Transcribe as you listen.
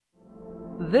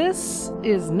This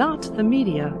is not the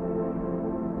media.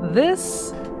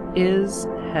 This is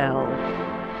hell.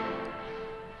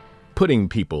 Putting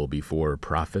people before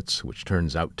profits, which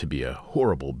turns out to be a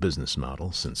horrible business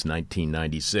model since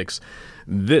 1996.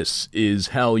 This is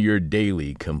Hell, your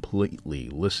daily, completely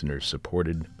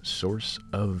listener-supported source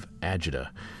of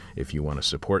agita. If you want to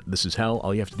support This Is Hell,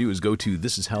 all you have to do is go to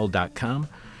thisishell.com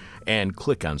and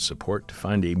click on support to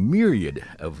find a myriad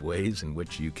of ways in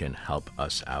which you can help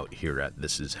us out here at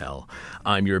This Is Hell.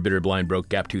 I'm your bitter, blind, broke,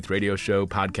 gap-toothed radio show,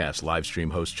 podcast, live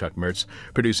stream host Chuck Mertz.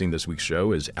 Producing this week's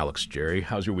show is Alex Jerry.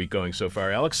 How's your week going so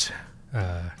far, Alex?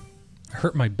 I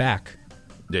hurt my back.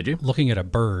 Did you? Looking at a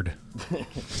bird.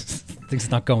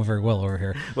 Things not going very well over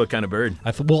here. What kind of bird?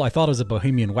 I thought it was a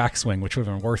Bohemian waxwing, which would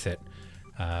have been worth it.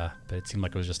 But it seemed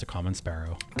like it was just a common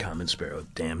sparrow. Common sparrow.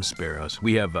 Damn sparrows.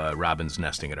 We have robins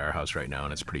nesting at our house right now,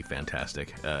 and it's pretty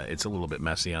fantastic. It's a little bit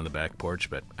messy on the back porch,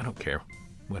 but I don't care.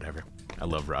 Whatever. I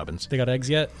love robins. They got eggs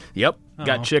yet? Yep.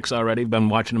 Got chicks already. Been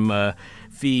watching them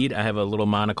feed. I have a little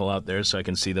monocle out there so I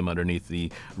can see them underneath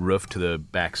the roof to the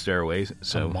back stairway.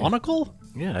 So, a monocle?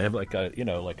 Yeah, I have like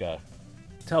a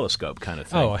telescope kind of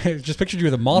thing. Oh, I just pictured you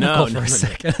with a monocle for a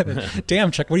second.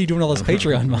 Damn, Chuck, what are you doing with all this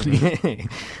Patreon money?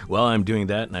 Well, I'm doing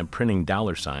that, and I'm printing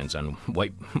dollar signs on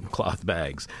white cloth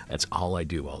bags. That's all I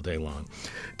do all day long.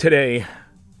 Today,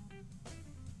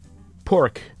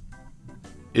 pork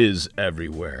is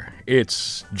everywhere.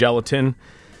 Its gelatin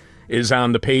is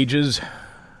on the pages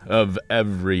of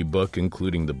every book,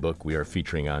 including the book we are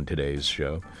featuring on today's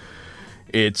show.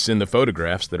 It's in the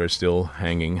photographs that are still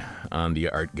hanging on the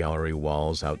art gallery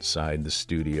walls outside the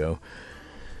studio,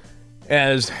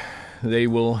 as they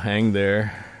will hang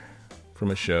there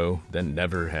from a show that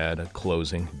never had a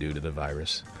closing due to the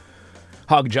virus.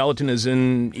 Hog gelatin is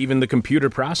in even the computer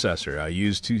processor I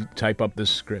use to type up this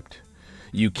script.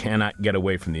 You cannot get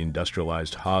away from the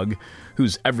industrialized hog,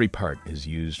 whose every part is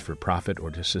used for profit or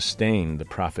to sustain the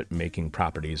profit-making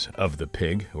properties of the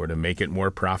pig, or to make it more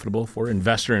profitable for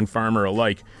investor and farmer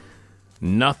alike.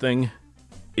 Nothing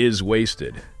is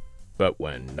wasted. But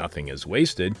when nothing is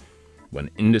wasted, when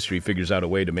industry figures out a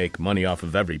way to make money off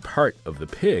of every part of the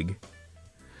pig,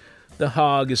 the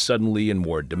hog is suddenly in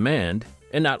more demand,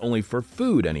 and not only for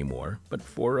food anymore, but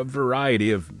for a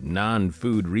variety of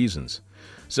non-food reasons.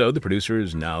 So the producer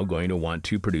is now going to want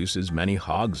to produce as many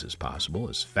hogs as possible,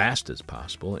 as fast as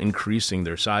possible, increasing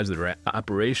their size of their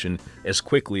operation as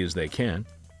quickly as they can.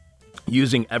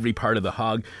 Using every part of the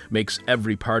hog makes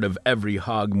every part of every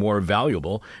hog more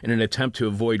valuable. In an attempt to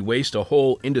avoid waste, a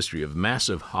whole industry of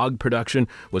massive hog production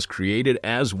was created,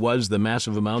 as was the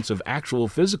massive amounts of actual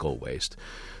physical waste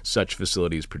such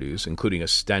facilities produce, including a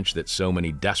stench that so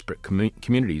many desperate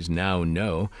communities now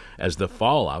know as the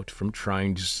fallout from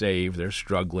trying to save their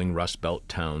struggling Rust Belt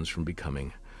towns from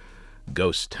becoming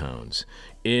ghost towns.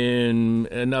 In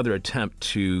another attempt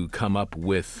to come up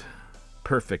with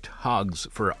perfect hogs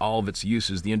for all of its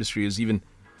uses, the industry is even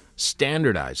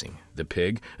standardizing the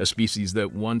pig, a species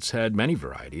that once had many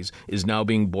varieties, is now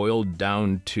being boiled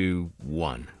down to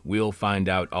one. We'll find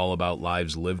out all about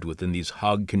lives lived within these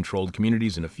hog-controlled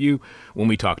communities in a few when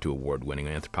we talk to award-winning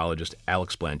anthropologist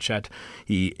Alex Blanchette.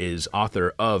 He is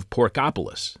author of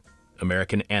Porkopolis,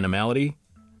 American Animality,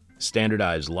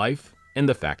 Standardized Life, and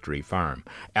the Factory Farm.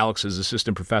 Alex is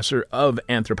assistant professor of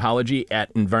anthropology at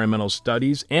environmental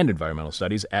studies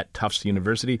at Tufts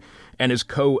University and is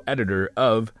co-editor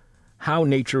of How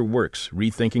Nature Works,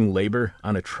 Rethinking Labor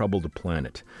on a Troubled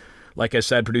Planet. Like I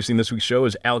said, producing this week's show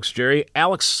is Alex Jerry.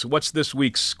 Alex, what's this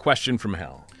week's question from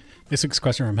hell? This week's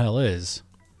question from hell is,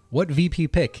 what VP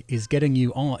pick is getting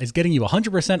you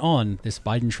 100% on this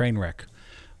Biden train wreck?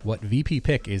 What VP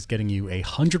pick is getting you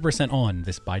 100% on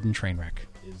this Biden train wreck?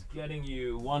 Is getting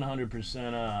you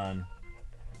 100% on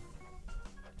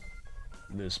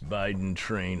this Biden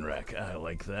train wreck. I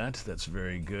like that. That's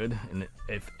very good. And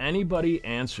if anybody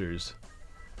answers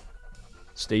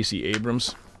Stacey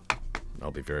Abrams,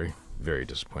 I'll be very, very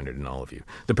disappointed in all of you.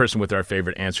 The person with our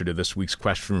favorite answer to this week's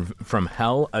question from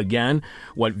hell, again,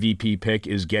 what VP pick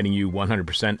is getting you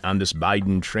 100% on this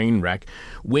Biden train wreck,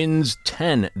 wins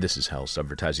 10 This Is Hell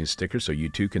subvertising stickers, so you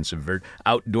too can subvert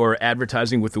outdoor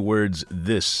advertising with the words,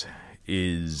 "This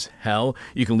is hell."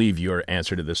 You can leave your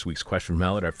answer to this week's question from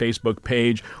hell at our Facebook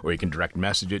page, or you can direct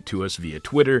message it to us via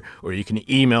Twitter, or you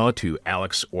can email it to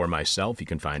Alex or myself. You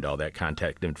can find all that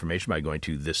contact information by going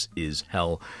to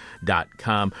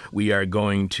thisishell.com. We are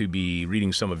going to be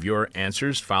reading some of your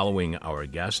answers following our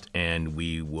guest, and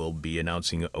we will be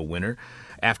announcing a winner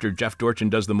after Jeff Dorchin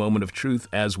does the moment of truth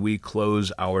as we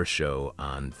close our show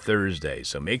on Thursday.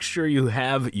 So make sure you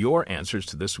have your answers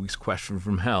to this week's question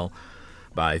from hell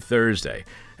by Thursday.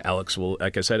 Alex will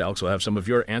have some of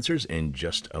your answers in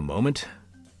just a moment.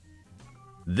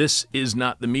 This is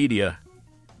not the media.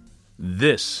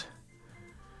 This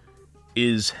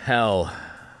is hell.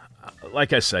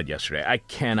 Like I said yesterday, I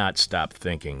cannot stop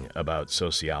thinking about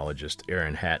sociologist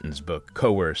Aaron Hatton's book,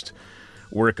 Coerced: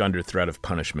 Work Under Threat of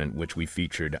Punishment, which we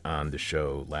featured on the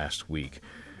show last week.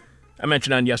 I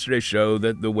mentioned on yesterday's show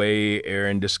that the way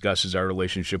Aaron discusses our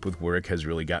relationship with work has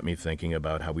really got me thinking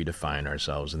about how we define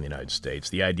ourselves in the United States.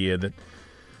 The idea that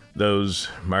those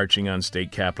marching on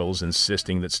state capitals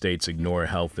insisting that states ignore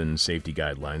health and safety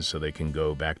guidelines so they can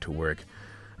go back to work,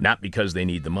 not because they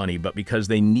need the money, but because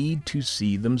they need to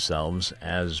see themselves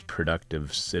as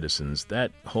productive citizens.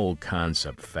 That whole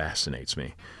concept fascinates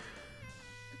me.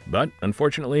 But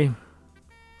unfortunately,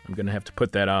 I'm going to have to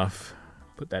put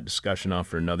that discussion off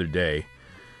for another day,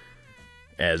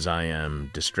 as I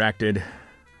am distracted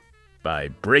by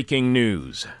breaking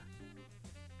news.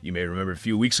 You may remember a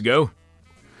few weeks ago,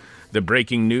 the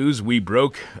breaking news we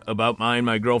broke about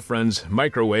my girlfriend's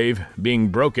microwave being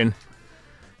broken,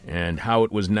 and how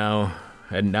it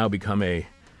had now become a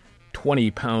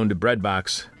 20-pound bread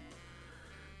box.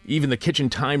 Even the kitchen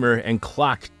timer and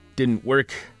clock didn't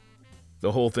work.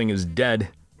 The whole thing is dead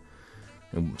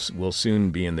and will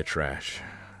soon be in the trash.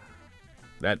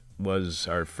 That was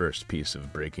our first piece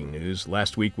of breaking news.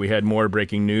 Last week we had more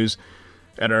breaking news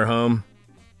at our home.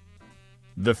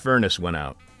 The furnace went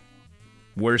out.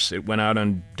 Worse, it went out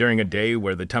during a day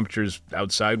where the temperatures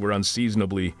outside were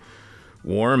unseasonably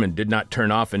warm and did not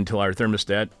turn off until our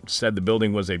thermostat said the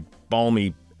building was a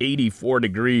balmy 84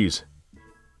 degrees.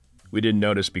 We didn't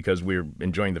notice because we were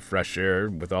enjoying the fresh air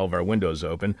with all of our windows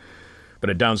open, but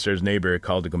a downstairs neighbor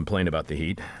called to complain about the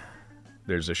heat.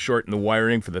 There's a short in the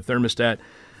wiring for the thermostat,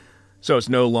 so it's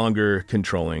no longer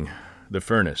controlling the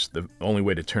furnace. The only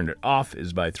way to turn it off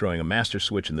is by throwing a master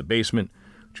switch in the basement,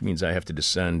 which means I have to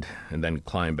descend and then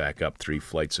climb back up 3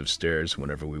 flights of stairs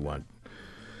whenever we want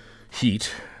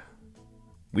heat.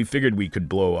 We figured we could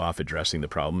blow off addressing the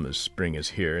problem as spring is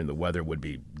here and the weather would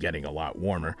be getting a lot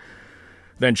warmer.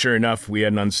 Then, sure enough, we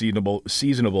had an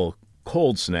unseasonable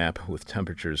cold snap with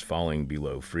temperatures falling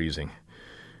below freezing.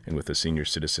 And with a senior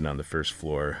citizen on the first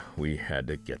floor, we had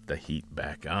to get the heat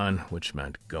back on, which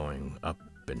meant going up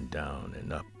and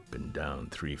down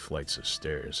 3 flights of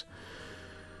stairs.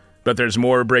 But there's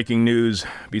more breaking news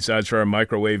besides for our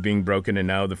microwave being broken and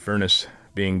now the furnace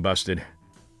being busted.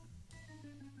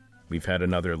 We've had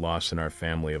another loss in our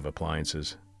family of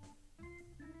appliances.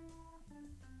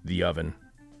 The oven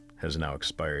has now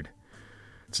expired.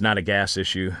 It's not a gas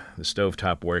issue. The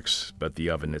stovetop works, but the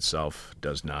oven itself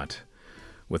does not.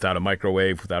 Without a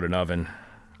microwave, without an oven,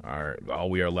 all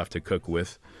we are left to cook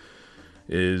with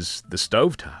is the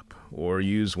stovetop, or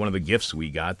use one of the gifts we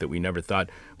got that we never thought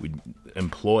we'd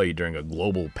employ during a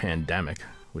global pandemic,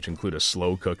 which include a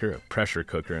slow cooker, a pressure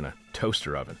cooker, and a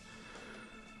toaster oven.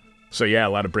 So yeah, a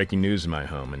lot of breaking news in my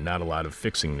home, and not a lot of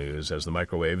fixing news, as the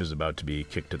microwave is about to be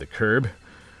kicked to the curb.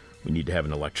 We need to have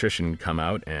an electrician come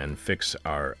out and fix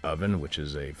our oven, which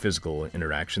is a physical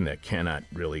interaction that cannot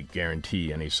really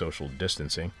guarantee any social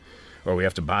distancing. Or we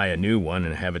have to buy a new one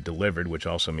and have it delivered, which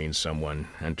also means someone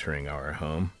entering our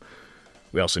home.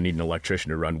 We also need an electrician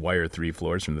to run wire 3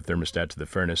 floors from the thermostat to the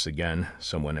furnace. Again,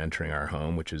 someone entering our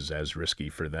home, which is as risky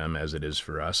for them as it is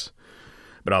for us.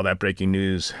 But all that breaking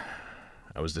news,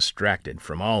 I was distracted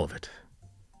from all of it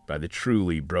by the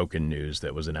truly broken news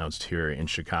that was announced here in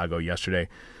Chicago yesterday.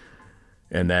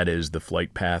 And that is the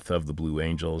flight path of the Blue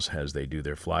Angels as they do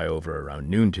their flyover around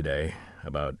noon today,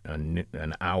 about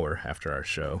an hour after our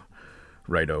show,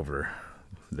 right over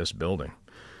this building.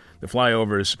 The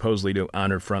flyover is supposedly to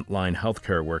honor frontline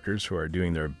healthcare workers who are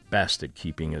doing their best at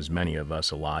keeping as many of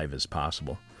us alive as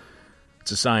possible.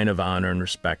 It's a sign of honor and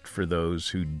respect for those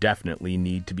who definitely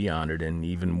need to be honored and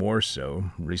even more so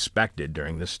respected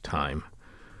during this time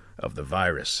of the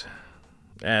virus.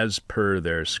 As per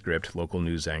their script, local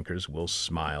news anchors will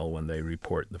smile when they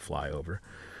report the flyover.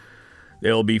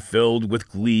 They'll be filled with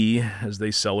glee as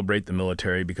they celebrate the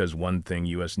military, because one thing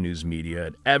U.S. news media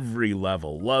at every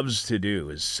level loves to do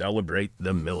is celebrate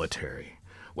the military.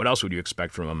 What else would you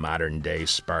expect from a modern-day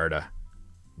Sparta?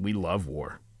 We love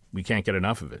war. We can't get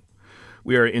enough of it.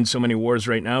 We are in so many wars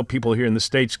right now, people here in the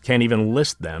States can't even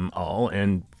list them all,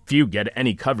 and few get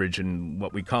any coverage in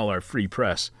what we call our free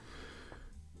press.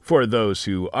 For those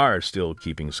who are still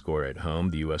keeping score at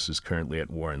home, the U.S. is currently at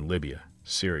war in Libya,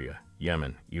 Syria,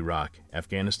 Yemen, Iraq,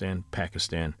 Afghanistan,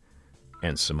 Pakistan,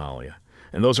 and Somalia.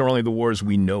 And those are only the wars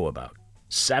we know about.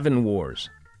 7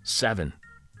 wars. 7.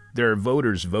 There are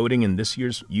voters voting in this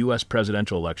year's U.S.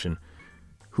 presidential election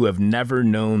who have never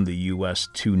known the U.S.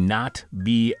 to not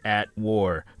be at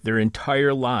war. Their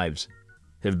entire lives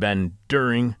have been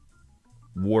during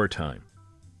wartime.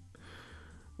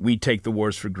 We take the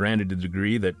wars for granted to the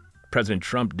degree that President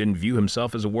Trump didn't view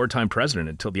himself as a wartime president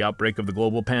until the outbreak of the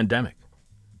global pandemic.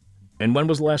 And when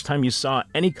was the last time you saw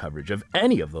any coverage of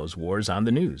any of those wars on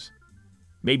the news?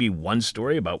 Maybe one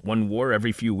story about one war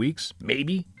every few weeks?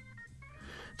 Maybe.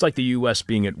 It's like the U.S.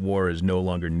 being at war is no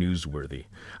longer newsworthy.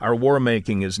 Our war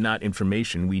making is not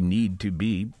information. We need to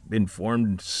be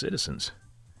informed citizens.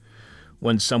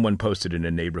 When someone posted in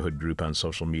a neighborhood group on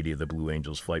social media the Blue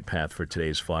Angels flight path for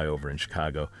today's flyover in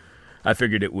Chicago, I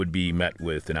figured it would be met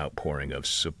with an outpouring of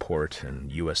support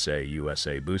and USA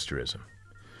boosterism.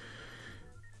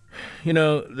 You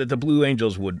know, that the Blue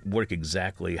Angels would work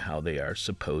exactly how they are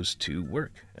supposed to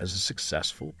work, as a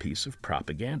successful piece of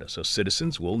propaganda. So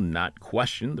citizens will not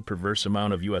question the perverse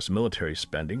amount of U.S. military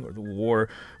spending or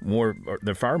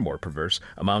the far more perverse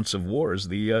amounts of wars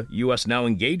the U.S. now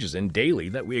engages in daily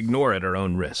that we ignore at our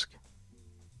own risk.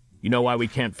 You know why we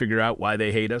can't figure out why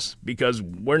they hate us? Because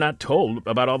we're not told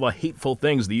about all the hateful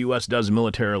things the U.S. does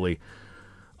militarily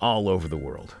all over the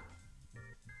world.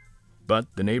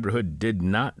 But the neighborhood did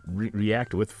not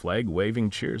react with flag-waving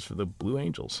cheers for the Blue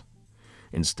Angels.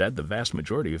 Instead, the vast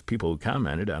majority of people who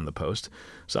commented on the post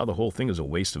saw the whole thing as a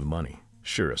waste of money.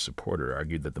 Sure, a supporter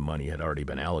argued that the money had already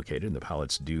been allocated and the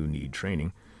pilots do need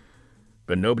training,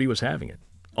 but nobody was having it.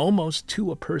 Almost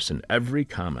to a person, every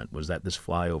comment was that this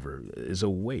flyover is a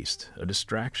waste, a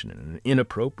distraction, and an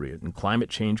inappropriate and climate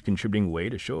change contributing way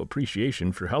to show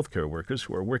appreciation for healthcare workers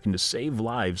who are working to save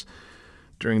lives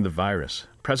during the virus.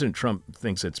 President Trump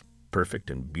thinks it's perfect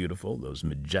and beautiful, those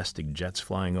majestic jets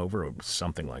flying over, or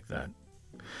something like that.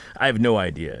 I have no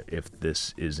idea if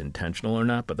this is intentional or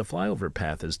not, but the flyover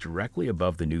path is directly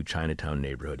above the new Chinatown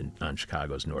neighborhood on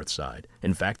Chicago's north side.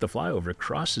 In fact, the flyover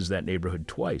crosses that neighborhood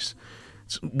twice.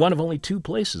 It's one of only two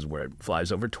places where it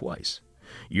flies over twice.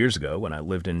 Years ago, when I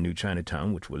lived in New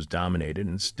Chinatown, which was dominated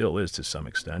and still is to some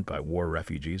extent by war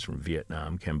refugees from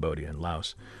Vietnam, Cambodia, and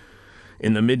Laos,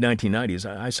 in the mid-1990s,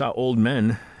 I saw old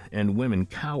men and women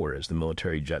cower as the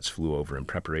military jets flew over in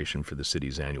preparation for the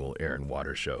city's annual Air and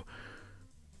Water Show.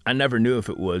 I never knew if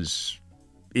it was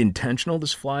intentional,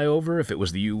 this flyover, if it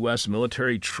was the U.S.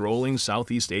 military trolling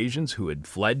Southeast Asians who had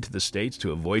fled to the States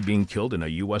to avoid being killed in a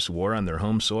U.S. war on their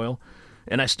home soil.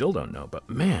 And I still don't know, but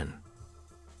man,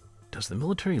 does the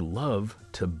military love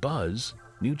to buzz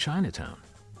New Chinatown.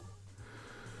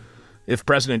 If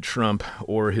President Trump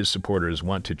or his supporters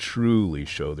want to truly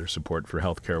show their support for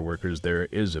healthcare workers, there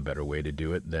is a better way to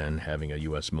do it than having a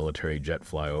U.S. military jet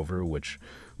fly over, which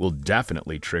will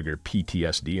definitely trigger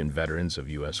PTSD in veterans of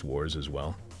U.S. wars as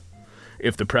well.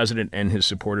 If the president and his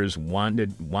supporters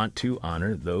want to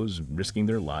honor those risking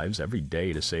their lives every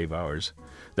day to save ours,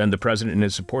 then the president and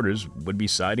his supporters would be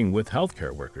siding with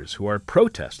healthcare workers who are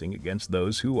protesting against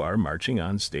those who are marching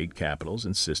on state capitals,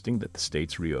 insisting that the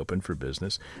states reopen for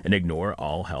business and ignore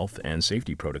all health and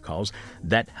safety protocols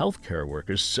that healthcare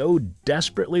workers so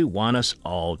desperately want us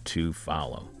all to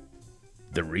follow.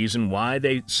 The reason why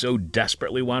they so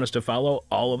desperately want us to follow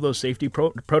all of those safety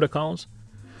protocols?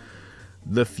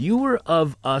 The fewer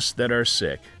of us that are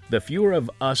sick, the fewer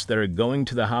of us that are going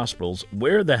to the hospitals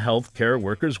where the healthcare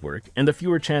workers work, and the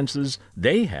fewer chances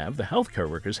the healthcare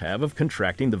workers have of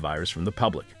contracting the virus from the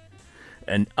public.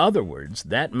 In other words,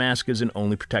 that mask isn't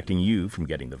only protecting you from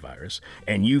getting the virus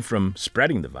and you from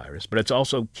spreading the virus, but it's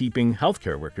also keeping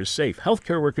healthcare workers safe.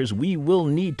 Healthcare workers we will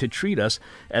need to treat us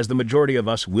as the majority of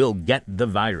us will get the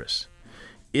virus.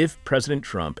 If President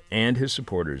Trump and his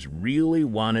supporters really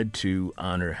wanted to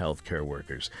honor healthcare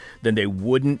workers, then they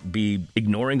wouldn't be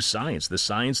ignoring science, the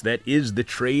science that is the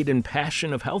trade and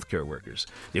passion of healthcare workers.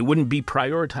 They wouldn't be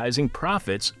prioritizing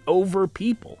profits over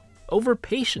people, over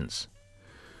patients.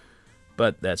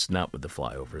 But that's not what the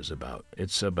flyover is about.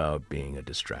 It's about being a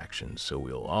distraction, so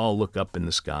we'll all look up in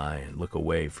the sky and look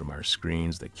away from our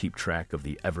screens that keep track of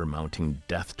the ever-mounting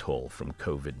death toll from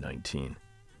COVID-19.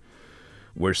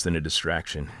 Worse than a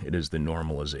distraction, it is the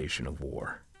normalization of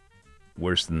war.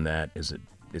 Worse than that is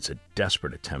it's a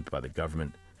desperate attempt by the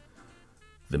government,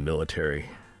 the military,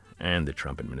 and the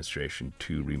Trump administration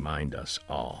to remind us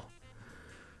all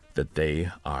that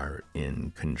they are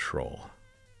in control.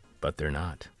 But they're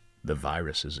not. The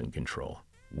virus is in control.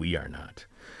 We are not.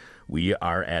 We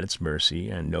are at its mercy,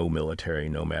 and no military,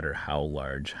 no matter how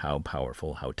large, how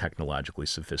powerful, how technologically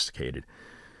sophisticated,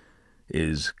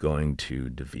 is going to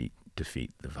defeat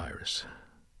the virus.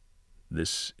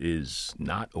 This is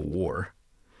not a war.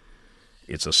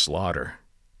 It's a slaughter.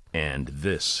 And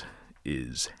this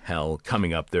is hell.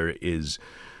 Coming up,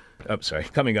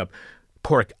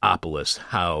 Porkopolis,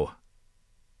 how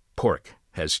pork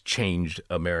has changed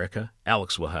America.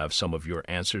 Alex will have some of your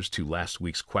answers to last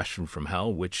week's question from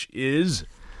hell, which is,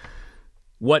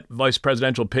 what vice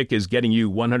presidential pick is getting you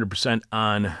 100%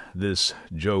 on this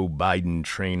Joe Biden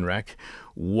train wreck?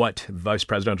 What vice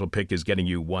presidential pick is getting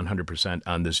you 100%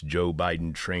 on this Joe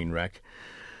Biden train wreck?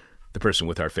 The person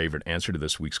with our favorite answer to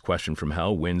this week's question from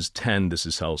hell wins 10 This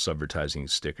Is Hell Subvertising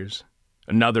stickers.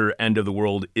 Another end of the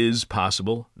world is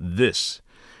possible. This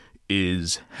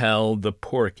is hell. The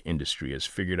pork industry has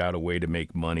figured out a way to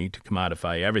make money, to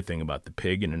commodify everything about the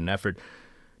pig in an effort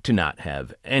to not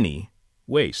have any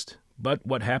waste. But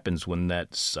what happens when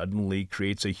that suddenly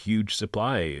creates a huge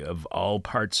supply of all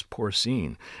parts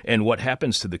porcine? And what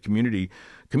happens to the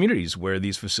communities where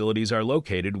these facilities are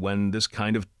located when this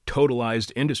kind of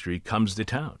totalized industry comes to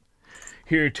town?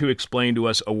 Here to explain to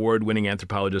us, award-winning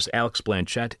anthropologist Alex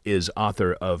Blanchette is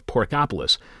author of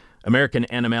Porkopolis,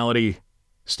 American Animality,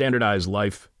 Standardized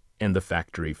Life, and the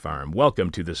Factory Farm. Welcome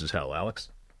to This Is Hell,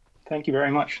 Alex. Thank you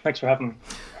very much. Thanks for having me.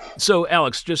 So,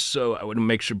 Alex, just so I want to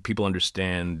make sure people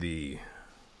understand the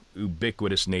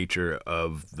ubiquitous nature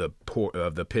of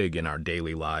the pig in our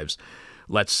daily lives.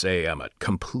 Let's say I'm a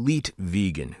complete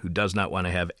vegan who does not want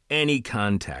to have any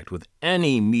contact with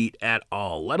any meat at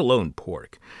all, let alone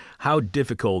pork. How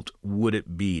difficult would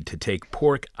it be to take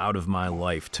pork out of my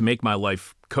life, to make my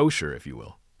life kosher, if you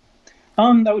will?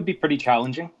 That would be pretty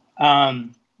challenging.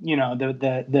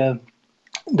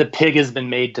 The pig has been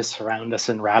made to surround us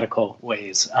in radical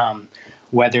ways.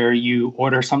 Whether you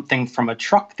order something from a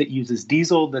truck that uses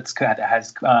diesel that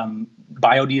has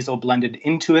biodiesel blended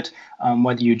into it,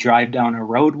 whether you drive down a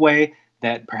roadway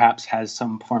that perhaps has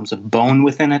some forms of bone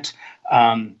within it,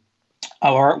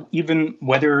 or even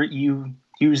whether you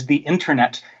use the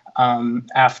internet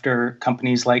after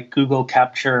companies like Google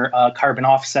capture carbon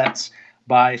offsets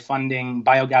by funding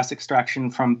biogas extraction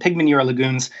from pig manure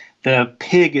lagoons, the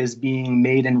pig is being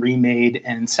made and remade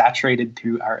and saturated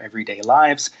through our everyday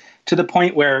lives to the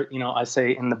point where, I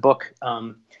say in the book,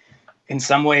 in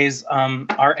some ways,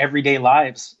 our everyday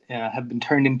lives have been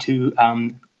turned into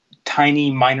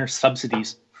tiny minor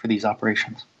subsidies for these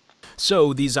operations.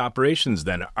 So these operations,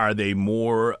 then, are they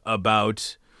more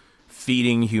about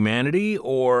feeding humanity,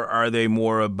 or are they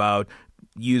more about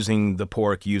using the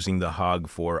pork, using the hog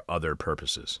for other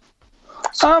purposes?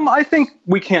 I think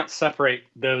we can't separate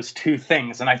those two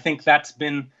things. And I think that's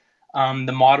been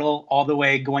the model all the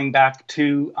way going back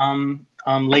to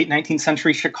late 19th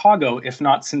century Chicago, if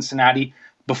not Cincinnati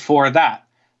before that.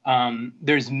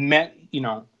 There's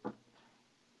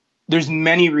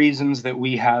many reasons that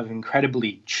we have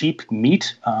incredibly cheap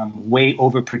meat, way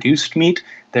overproduced meat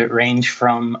that range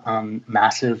from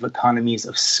massive economies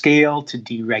of scale to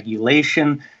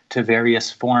deregulation to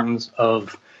various forms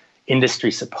of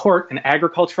industry support and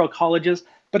agricultural colleges.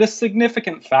 But a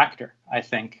significant factor, I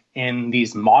think, in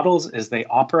these models as they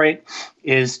operate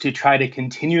is to try to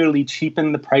continually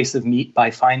cheapen the price of meat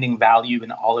by finding value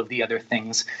in all of the other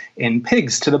things in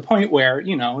pigs, to the point where,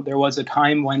 there was a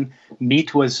time when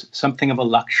meat was something of a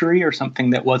luxury or something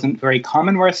that wasn't very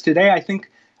common, whereas today, I think,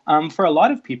 for a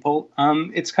lot of people,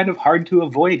 it's kind of hard to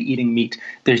avoid eating meat.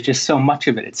 There's just so much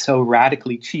of it. It's so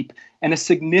radically cheap. And a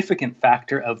significant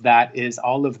factor of that is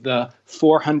all of the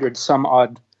 400 some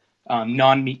odd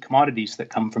non-meat commodities that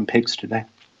come from pigs today.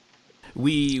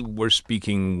 We were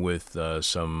speaking with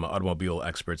some automobile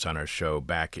experts on our show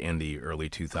back in the early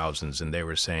 2000s, and they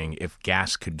were saying if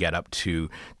gas could get up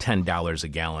to $10 a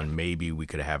gallon, maybe we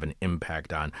could have an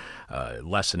impact on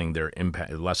lessening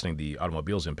the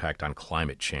automobile's impact on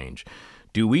climate change.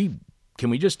 Can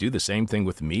we just do the same thing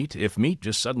with meat? If meat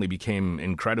just suddenly became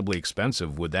incredibly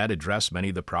expensive, would that address many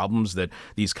of the problems that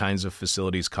these kinds of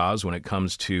facilities cause when it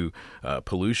comes to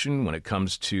pollution, when it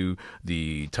comes to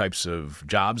the types of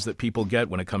jobs that people get,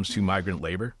 when it comes to migrant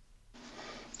labor?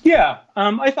 Yeah,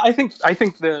 I think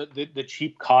the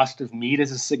cheap cost of meat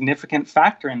is a significant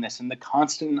factor in this, and the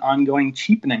constant and ongoing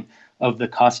cheapening of the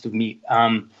cost of meat.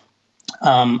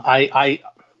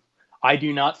 I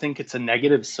do not think it's a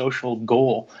negative social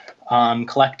goal,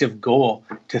 collective goal,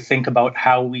 to think about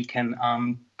how we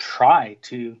can try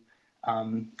to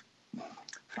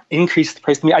increase the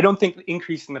price of meat. I don't think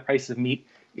increasing the price of meat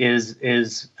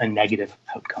is a negative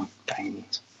outcome by any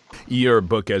means. Your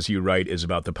book, as you write, is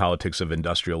about the politics of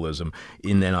industrialism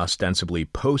in an ostensibly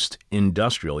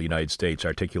post-industrial United States,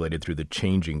 articulated through the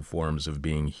changing forms of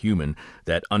being human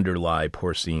that underlie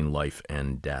porcine life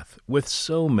and death. With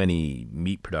so many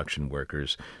meat production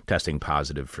workers testing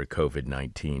positive for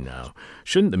COVID-19 now,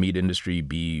 shouldn't the meat industry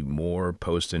be more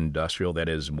post-industrial, that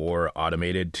is, more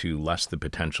automated, to lessen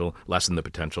the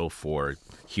potential for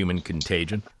human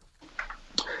contagion?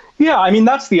 Yeah, I mean,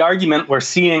 that's the argument we're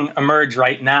seeing emerge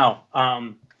right now,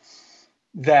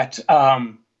 that,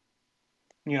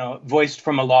 voiced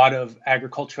from a lot of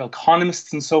agricultural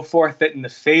economists and so forth, that in the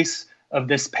face of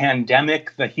this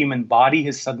pandemic, the human body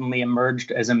has suddenly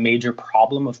emerged as a major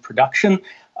problem of production,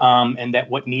 and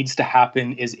that what needs to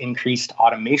happen is increased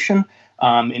automation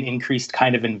and increased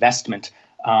kind of investment,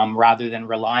 rather than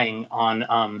relying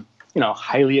on,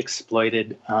 highly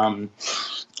exploited,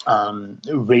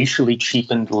 racially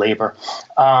cheapened labor.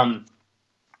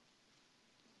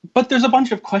 But there's a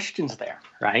bunch of questions there,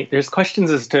 right? There's questions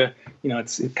as to,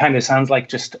 it kind of sounds like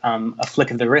just a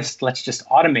flick of the wrist, let's just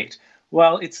automate.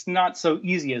 Well, it's not so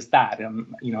easy as that.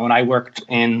 When I worked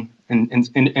and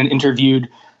interviewed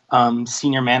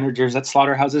senior managers at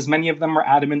slaughterhouses, many of them were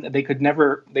adamant that they would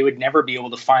never be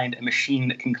able to find a machine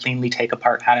that can cleanly take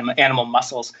apart animal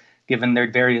muscles, given their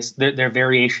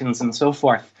variations and so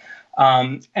forth.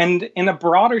 And in a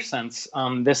broader sense,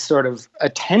 this sort of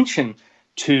attention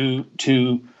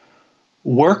to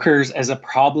workers as a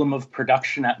problem of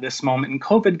production at this moment in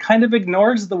COVID kind of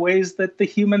ignores the ways that the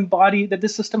human body, that the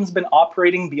system's been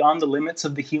operating beyond the limits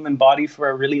of the human body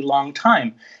for a really long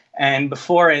time. And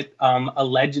before it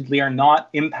allegedly or not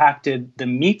impacted the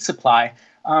meat supply,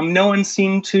 no one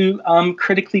seemed to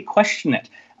critically question it.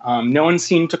 No one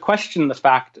seemed to question the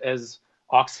fact, as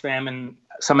Oxfam and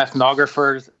some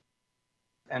ethnographers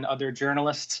and other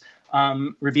journalists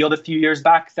revealed a few years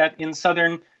back, that in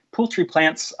southern poultry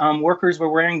plants, workers were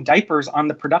wearing diapers on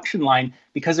the production line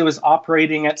because it was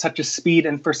operating at such a speed,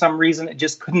 and for some reason it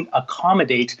just couldn't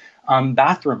accommodate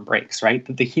bathroom breaks, right?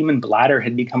 That the human bladder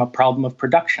had become a problem of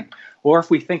production. Or if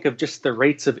we think of just the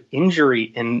rates of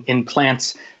injury in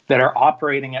plants that are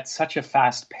operating at such a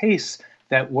fast pace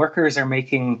that workers are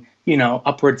making,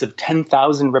 upwards of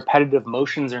 10,000 repetitive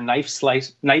motions or knife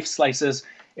slices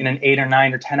in an 8 or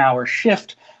 9 or 10 hour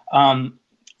shift,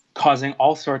 causing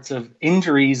all sorts of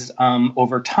injuries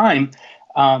over time.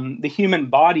 The human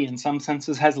body, in some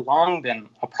senses, has long been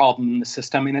a problem in the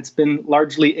system, and it's been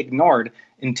largely ignored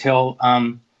until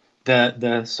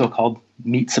the so-called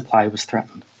meat supply was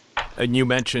threatened. And you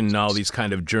mentioned all these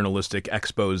kind of journalistic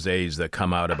exposés that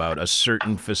come out about a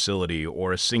certain facility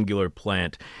or a singular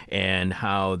plant and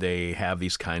how they have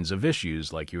these kinds of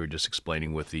issues, like you were just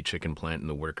explaining with the chicken plant and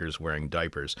the workers wearing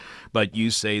diapers. But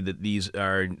you say that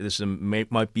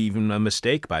might be even a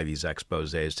mistake by these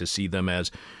exposés to see them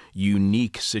as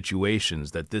unique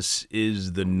situations, that this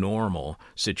is the normal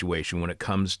situation when it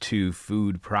comes to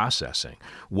food processing.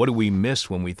 What do we miss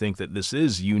when we think that this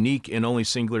is unique in only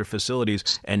singular facilities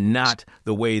and not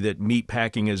the way that meat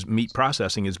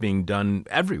processing is being done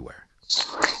everywhere?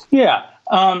 Yeah.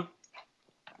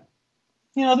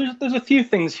 There's a few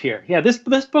things here. Yeah, this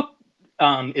book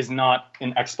is not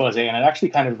an expose, and it actually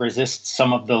kind of resists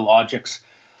some of the logics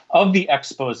of the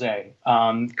expose.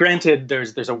 Granted,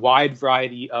 there's a wide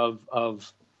variety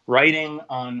of writing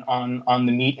on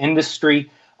the meat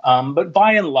industry, but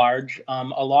by and large, a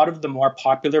lot of the more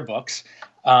popular books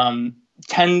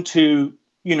tend to,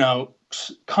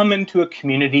 come into a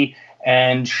community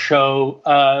and show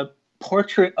a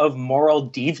portrait of moral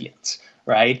deviance,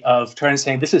 right? Of trying to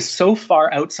say this is so far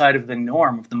outside of the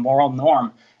norm, of the moral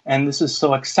norm, and this is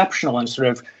so exceptional, and sort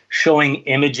of showing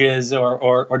images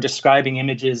or describing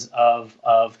images of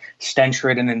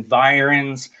stench-ridden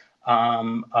environs,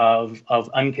 of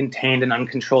uncontained and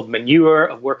uncontrolled manure,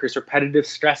 of workers' repetitive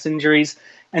stress injuries,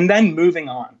 and then moving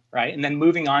on, right? And then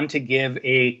moving on to give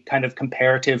a kind of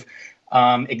comparative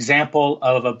example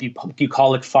of a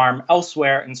bucolic farm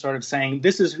elsewhere, and sort of saying,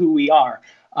 this is who we are,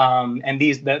 and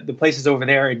the places over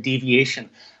there are a deviation.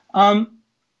 My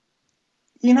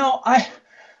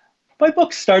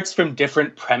book starts from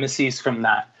different premises from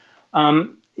that. A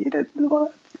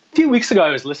few weeks ago, I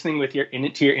was listening to your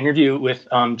interview with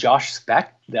Josh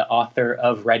Speck, the author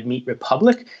of Red Meat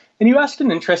Republic, and you asked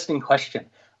an interesting question.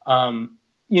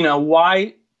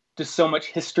 Why does so much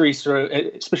history,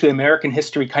 especially American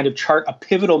history, kind of chart a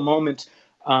pivotal moment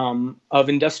of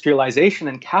industrialization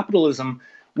and capitalism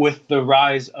with the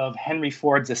rise of Henry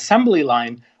Ford's assembly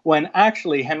line, when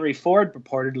actually Henry Ford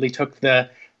purportedly took the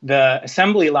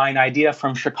assembly line idea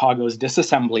from Chicago's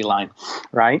disassembly line,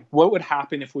 right? What would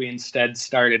happen if we instead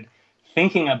started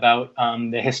thinking about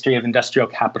the history of industrial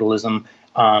capitalism,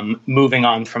 moving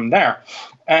on from there?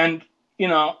 And,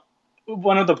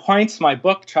 one of the points my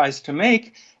book tries to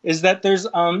make is that there's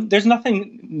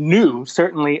nothing new,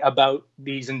 certainly, about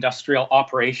these industrial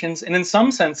operations. And in some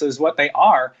senses, what they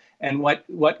are and what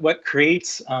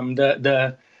creates some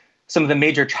of the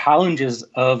major challenges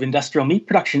of industrial meat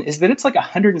production is that it's like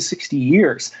 160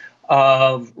 years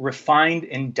of refined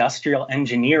industrial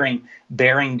engineering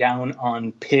bearing down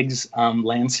on pigs,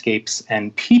 landscapes,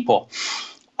 and people.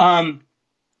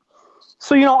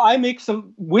 So, I make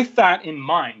some, with that in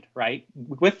mind, right,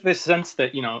 with this sense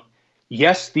that,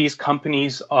 yes, these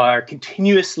companies are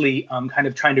continuously kind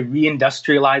of trying to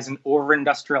reindustrialize an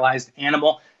over-industrialized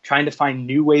animal, trying to find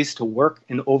new ways to work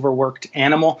an overworked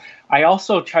animal. I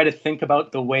also try to think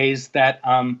about the ways that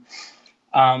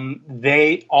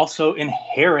they also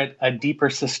inherit a deeper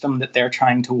system that they're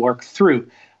trying to work through,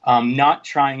 not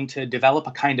trying to develop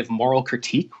a kind of moral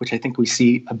critique, which I think we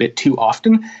see a bit too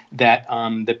often, that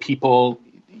the people,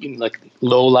 like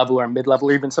low-level or mid-level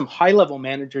or even some high-level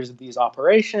managers of these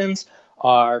operations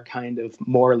are kind of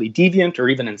morally deviant, or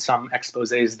even in some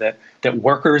exposés that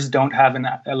workers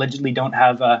allegedly don't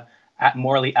have a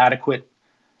morally adequate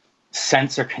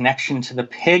sense or connection to the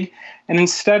pig. And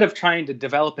instead of trying to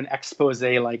develop an expose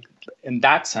like in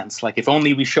that sense, like if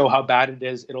only we show how bad it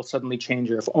is, it'll suddenly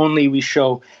change, or if only we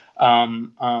show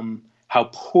how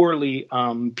poorly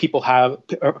people have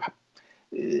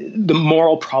the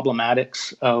moral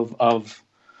problematics of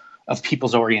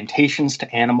people's orientations to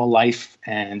animal life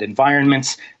and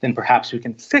environments, then perhaps we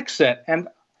can fix it. And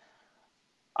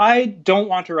I don't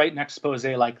want to write an expose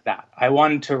like that. I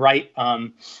wanted to write,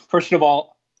 first of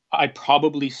all, I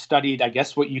probably studied, I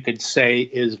guess what you could say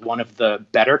is one of the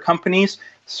better companies,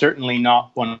 certainly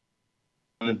not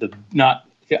not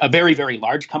a very, very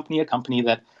large company, a company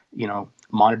that,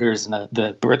 monitors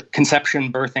the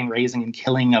conception, birthing, raising, and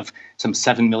killing of some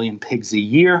 7 million pigs a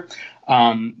year,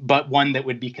 but one that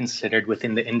would be considered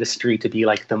within the industry to be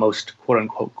like the most quote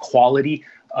unquote quality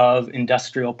of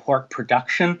industrial pork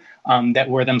production, that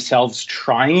were themselves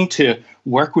trying to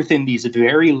work within these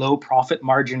very low profit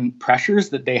margin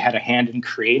pressures that they had a hand in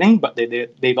creating, but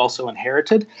they've also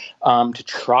inherited, to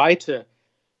try to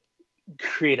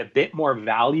create a bit more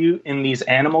value in these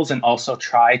animals and also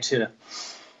try to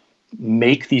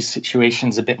make these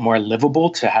situations a bit more livable,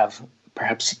 to have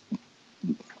perhaps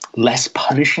less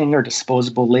punishing or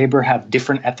disposable labor, have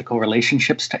different ethical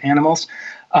relationships to animals.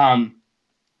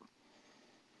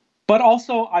 But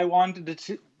also I wanted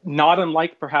to, not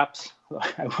unlike perhaps,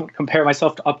 I won't compare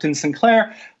myself to Upton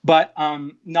Sinclair, but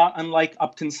not unlike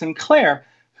Upton Sinclair,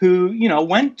 who,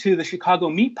 went to the Chicago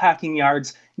meatpacking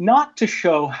yards not to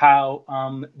show how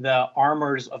the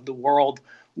Armours of the world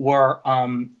were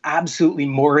absolutely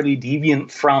morally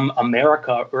deviant from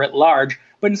America or at large,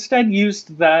 but instead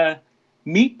used the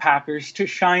meat packers to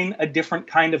shine a different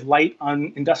kind of light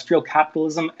on industrial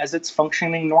capitalism as it's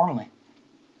functioning normally.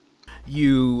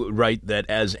 You write that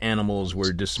as animals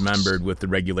were dismembered with the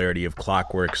regularity of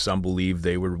clockwork, some believe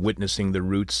they were witnessing the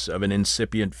roots of an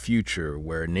incipient future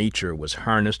where nature was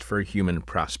harnessed for human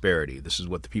prosperity. This is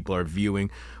what the people are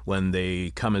viewing when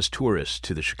they come as tourists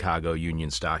to the Chicago Union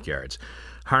Stockyards.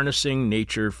 Harnessing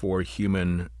nature for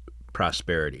human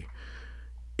prosperity.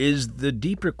 Is the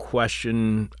deeper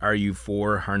question, are you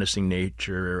for harnessing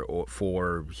nature or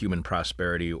for human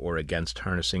prosperity, or against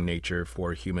harnessing nature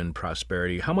for human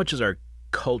prosperity? How much is our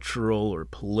cultural or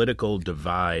political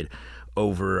divide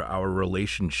over our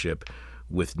relationship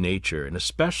with nature, and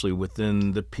especially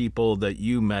within the people that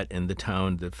you met in the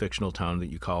town, the fictional town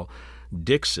that you call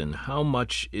Dixon? How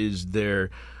much is their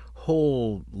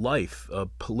whole life a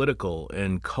political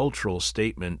and cultural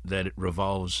statement that it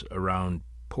revolves around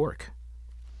pork?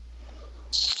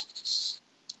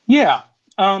 Yeah.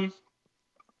 So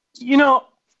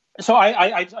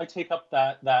I take up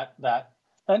that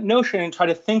notion and try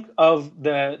to think of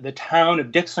the town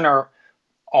of Dixon, or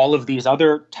all of these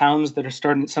other towns that are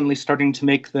suddenly starting to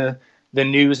make the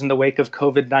news in the wake of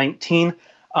COVID-19,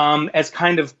 as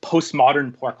kind of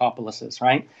postmodern porkopolises,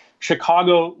 right?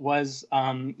 Chicago was,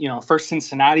 first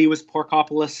Cincinnati was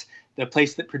Porkopolis, the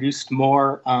place that produced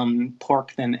more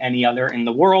pork than any other in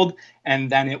the world, and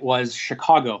then it was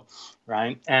Chicago,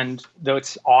 right? And though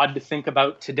it's odd to think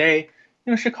about today,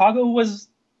 Chicago was,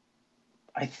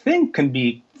 I think, can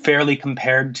be fairly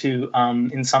compared to,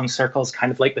 in some circles,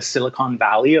 kind of like the Silicon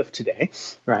Valley of today,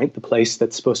 right? The place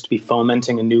that's supposed to be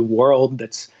fomenting a new world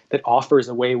that offers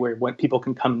a way where people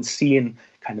can come and see and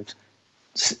kind of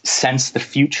sense the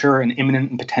future, an imminent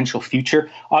and potential future.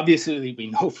 Obviously, we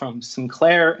know from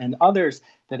Sinclair and others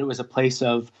that it was a place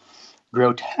of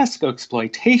grotesque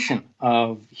exploitation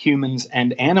of humans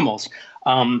and animals,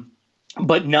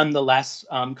 but nonetheless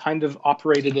kind of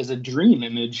operated as a dream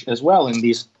image as well in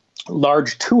these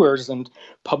large tours and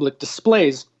public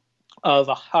displays of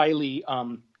a highly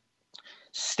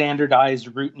standardized,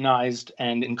 routinized,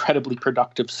 and incredibly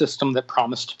productive system that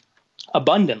promised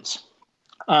abundance.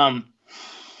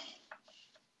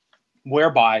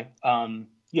 Whereby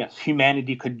yes,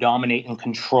 humanity could dominate and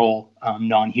control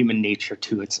non-human nature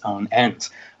to its own ends.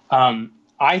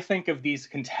 I think of these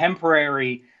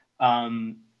contemporary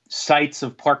sites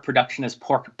of pork production as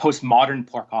postmodern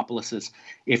porkopolises,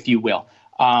 if you will.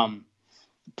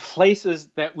 Places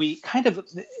that we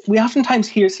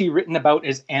oftentimes see written about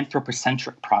as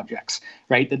anthropocentric projects,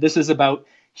 right? That this is about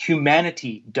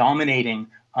humanity dominating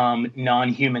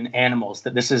non-human animals,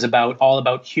 that this is all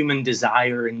about human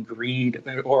desire and greed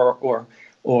or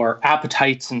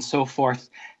appetites and so forth.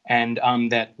 And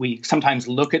that we sometimes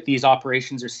look at these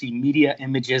operations or see media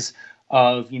images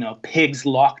of, pigs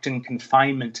locked in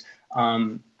confinement,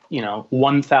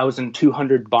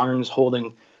 1,200 barns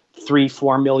holding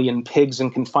 3-4 million pigs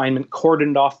in confinement,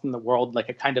 cordoned off from the world, like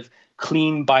a kind of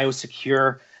clean,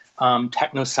 biosecure,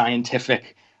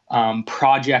 techno-scientific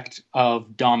project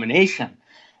of domination.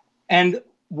 And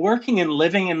working and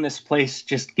living in this place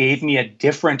just gave me a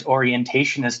different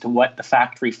orientation as to what the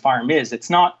factory farm is. It's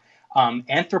not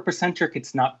anthropocentric,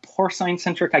 it's not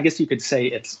porcine-centric. I guess you could say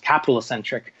it's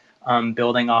capitalocentric,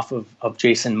 building off of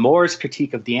Jason Moore's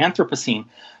critique of the Anthropocene.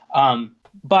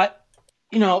 But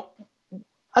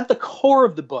at the core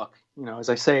of the book, as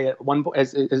I say,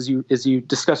 as you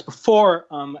discussed before,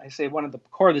 I say one of the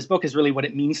core of this book is really what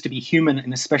it means to be human,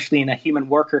 and especially in a human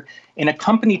worker in a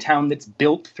company town that's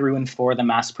built through and for the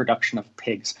mass production of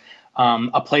pigs.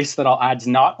 A place that I'll add is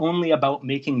not only about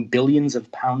making billions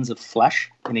of pounds of flesh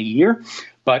in a year,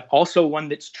 but also one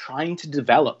that's trying to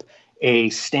develop a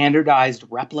standardized,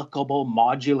 replicable,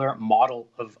 modular model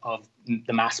of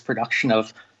the mass production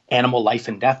of animal life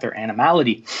and death, or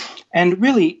animality. And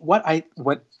really what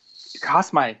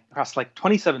across like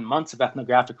 27 months of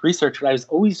ethnographic research, what I was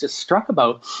always just struck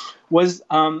about was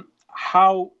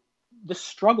how the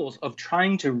struggles of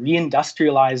trying to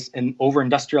reindustrialize an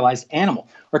over-industrialized animal,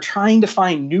 or trying to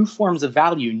find new forms of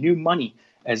value, new money,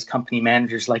 as company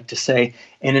managers like to say,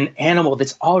 in an animal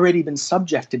that's already been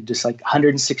subjected to like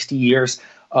 160 years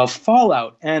of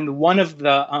fallout. And one of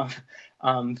the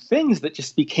things that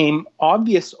just became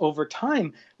obvious over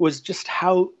time was just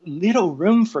how little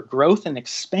room for growth and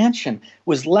expansion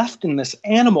was left in this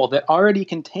animal that already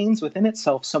contains within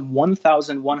itself some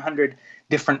 1,100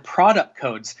 different product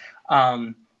codes.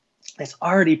 It's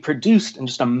already produced in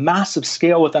just a massive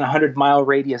scale within a 100-mile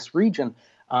radius region.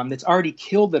 That's already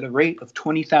killed at a rate of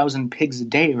 20,000 pigs a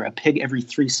day, or a pig every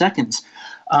 3 seconds.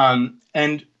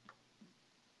 And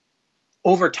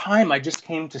over time, I just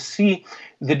came to see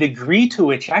the degree to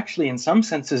which actually, in some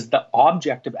senses, the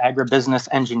object of agribusiness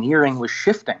engineering was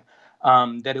shifting.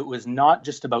 That it was not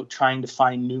just about trying to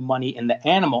find new money in the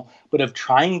animal, but of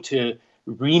trying to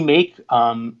remake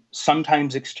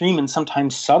sometimes extreme and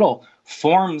sometimes subtle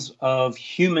forms of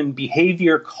human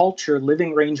behavior, culture,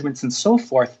 living arrangements, and so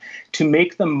forth, to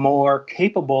make them more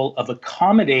capable of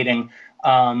accommodating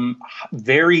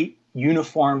very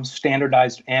uniform,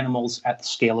 standardized animals at the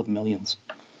scale of millions.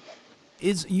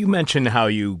 You mentioned how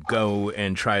you go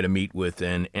and try to meet with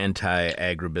an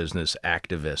anti-agribusiness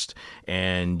activist,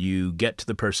 and you get to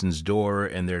the person's door,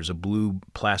 and there's a blue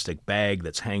plastic bag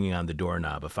that's hanging on the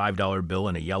doorknob. A $5 bill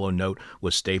and a yellow note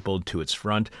was stapled to its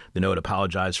front. The note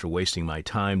apologized for wasting my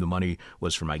time. The money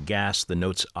was for my gas. The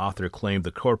note's author claimed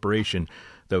the corporation,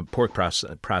 the Pork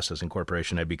Processing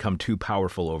Corporation, had become too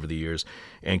powerful over the years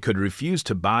and could refuse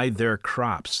to buy their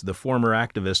crops. The former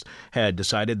activist had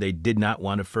decided they did not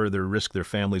want to further risk their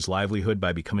family's livelihood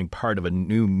by becoming part of a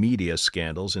new media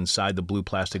scandals. Inside the blue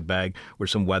plastic bag were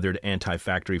some weathered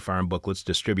anti-factory farm booklets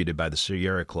distributed by the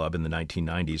Sierra Club in the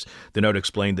 1990s. The note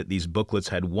explained that these booklets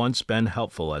had once been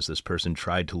helpful as this person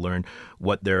tried to learn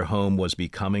what their home was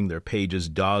becoming. Their pages,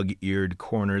 dog-eared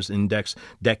corners, index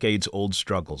decades-old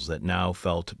struggles that now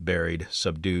felt buried,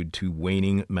 subdued to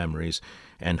waning memories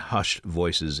and hushed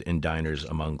voices in diners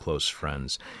among close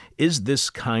friends. Is this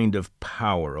kind of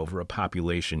power over a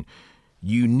population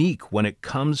unique when it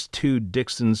comes to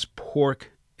Dixon's pork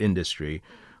industry,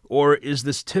 or is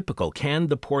this typical? Can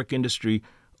the pork industry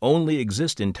only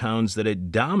exist in towns that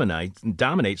it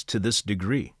dominates to this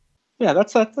degree? Yeah,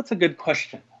 that's a good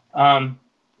question.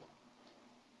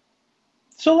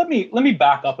 So let me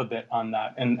back up a bit on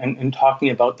that and talking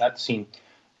about that scene.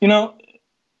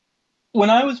 When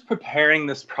I was preparing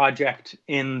this project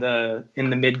in the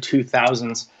mid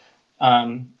 2000s,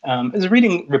 I was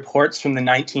reading reports from the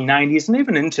 1990s and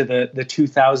even into the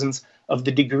 2000s of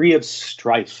the degree of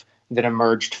strife that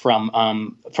emerged from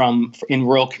in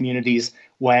rural communities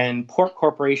when pork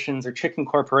corporations or chicken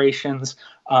corporations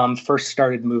first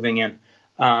started moving in.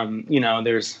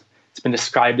 It's been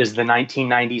described as the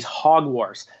 1990s hog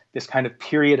wars, this kind of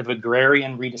period of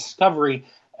agrarian rediscovery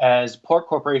as pork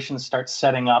corporations start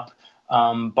setting up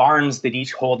barns that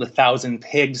each hold 1,000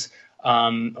 pigs,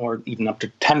 or even up to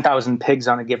 10,000 pigs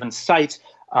on a given site,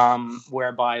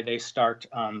 whereby they start,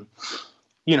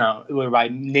 whereby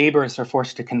neighbors are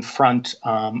forced to confront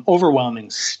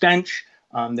overwhelming stench,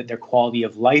 that their quality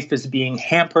of life is being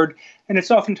hampered. And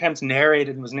it's oftentimes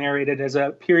was narrated as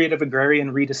a period of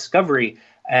agrarian rediscovery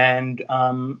and,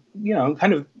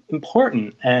 kind of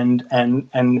important and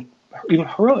even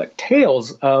heroic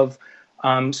tales of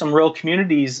some rural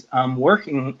communities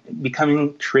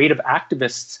becoming creative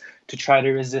activists to try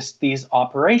to resist these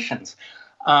operations.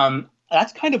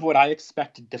 That's kind of what I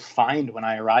expected to find when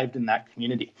I arrived in that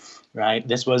community, right?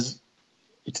 It's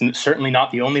certainly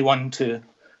not the only one to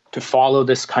follow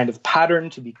this kind of pattern,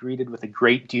 to be greeted with a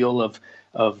great deal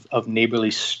of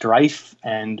neighborly strife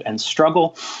and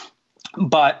struggle.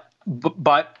 But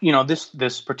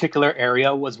this particular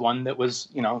area was one that was,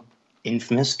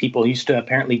 infamous. People used to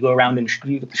apparently go around and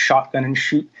shoot with a shotgun and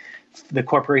shoot the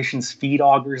corporation's feed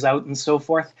augers out and so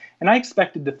forth. And I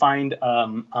expected to find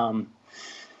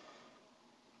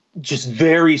just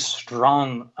very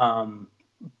strong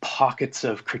pockets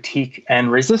of critique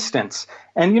and resistance.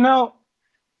 And,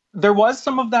 there was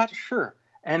some of that, sure.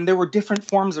 And there were different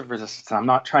forms of resistance. I'm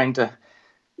not trying to,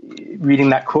 reading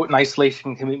that quote in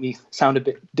isolation can make me sound a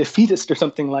bit defeatist or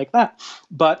something like that.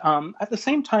 But at the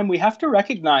same time, we have to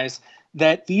recognize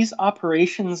that these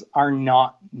operations are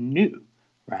not new,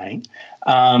 right?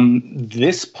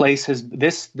 This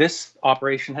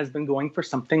operation has been going for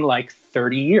something like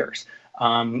 30 years.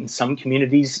 Some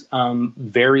communities,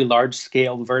 very large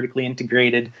scale, vertically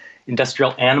integrated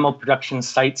industrial animal production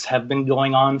sites have been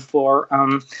going on for,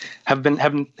 have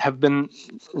been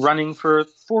running for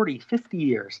 40, 50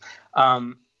 years.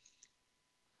 And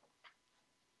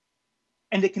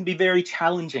it can be very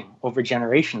challenging over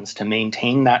generations to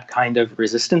maintain that kind of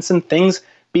resistance, and things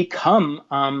become,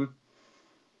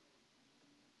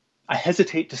 I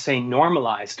hesitate to say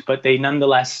normalized, but they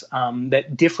nonetheless,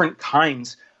 that different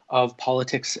kinds of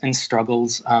politics and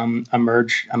struggles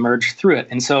emerge through it.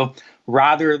 And so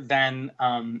rather than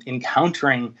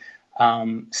encountering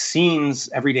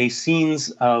everyday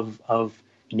scenes of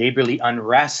neighborly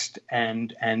unrest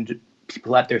and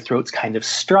people at their throats kind of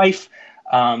strife,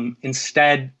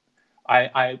 instead,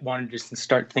 I wanted to just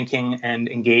start thinking and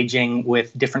engaging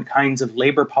with different kinds of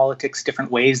labor politics,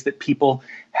 different ways that people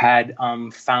had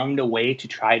found a way to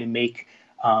try to make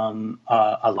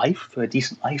a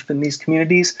decent life in these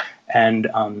communities and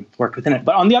work within it.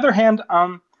 But on the other hand,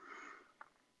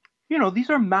 these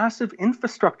are massive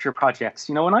infrastructure projects.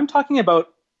 When I'm talking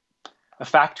about a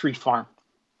factory farm,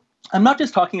 I'm not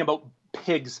just talking about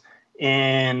pigs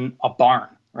in a barn,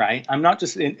 right? I'm not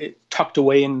just tucked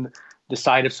away in the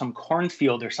side of some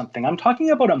cornfield or something. I'm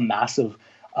talking about a massive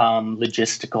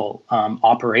logistical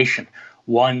operation,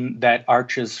 one that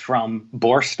arches from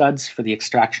boar studs for the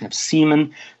extraction of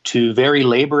semen to very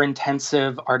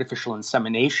labor-intensive artificial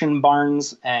insemination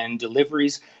barns and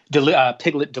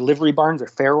piglet delivery barns or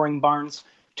farrowing barns,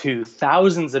 to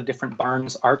thousands of different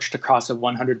barns arched across a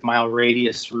 100-mile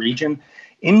radius region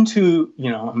into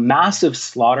a massive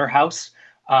slaughterhouse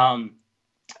and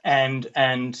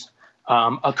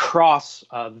across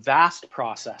a vast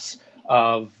process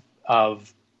of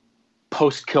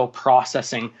post-kill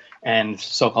processing and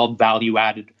so-called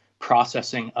value-added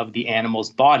processing of the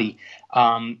animal's body.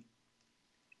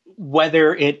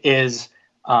 Whether it is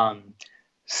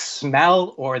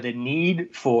smell or the need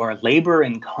for labor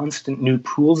and constant new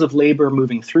pools of labor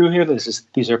moving through here.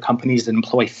 These are companies that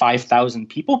employ 5,000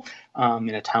 people in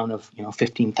a town of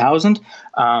 15,000.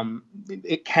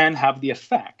 It can have the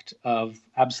effect of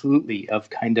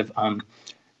kind of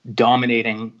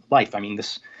dominating life.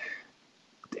 This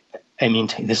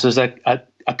is a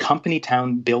company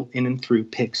town built in and through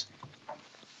pigs.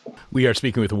 We are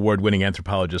speaking with award-winning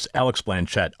anthropologist Alex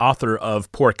Blanchette, author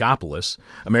of Porkopolis,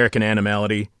 American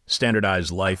Animality,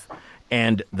 Standardized Life,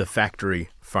 and The Factory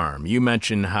Farm. You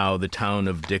mentioned how the town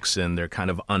of Dixon, their kind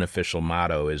of unofficial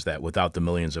motto is that without the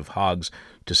millions of hogs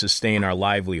to sustain our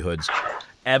livelihoods,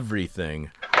 everything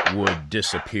would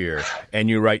disappear. And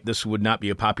you're right, this would not be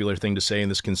a popular thing to say in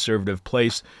this conservative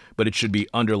place, but it should be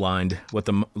underlined. What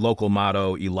the local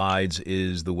motto elides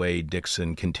is the way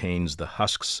Dixon contains the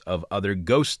husks of other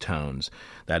ghost towns.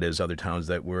 That is, other towns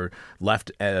that were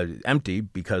left empty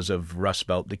because of Rust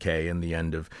Belt decay and the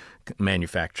end of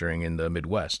manufacturing in the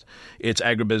Midwest. Its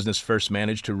agribusiness first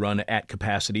managed to run at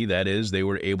capacity. That is, they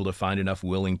were able to find enough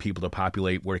willing people to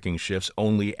populate working shifts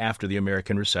only after the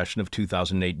American Recession of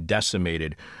 2008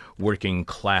 decimated working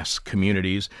class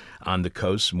communities on the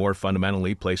coast. More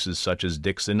fundamentally, places such as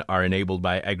Dixon are enabled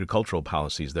by agricultural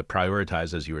policies that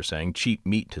prioritize, as you were saying, cheap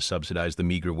meat to subsidize the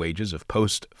meager wages of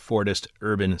post-Fordist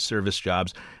urban service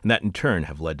jobs, and that in turn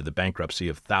have led to the bankruptcy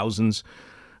of thousands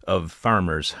of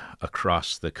farmers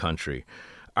across the country.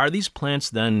 Are these plants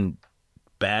then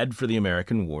bad for the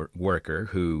American worker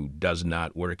who does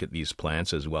not work at these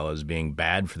plants, as well as being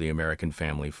bad for the American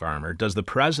family farmer? Does the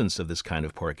presence of this kind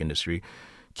of pork industry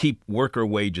keep worker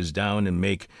wages down and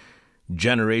make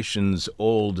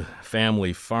generations-old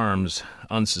family farms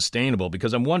unsustainable?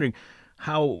 Because I'm wondering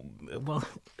how, well,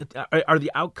 are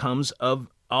the outcomes of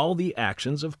all the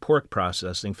actions of pork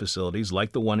processing facilities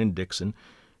like the one in Dixon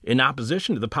in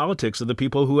opposition to the politics of the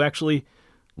people who actually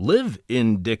live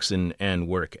in Dixon and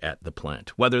work at the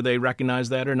plant, whether they recognize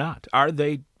that or not? Are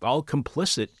they all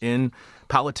complicit in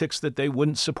politics that they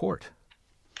wouldn't support?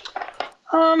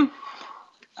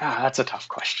 That's a tough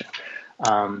question.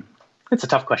 It's a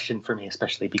tough question for me,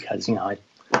 especially because, I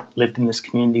lived in this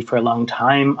community for a long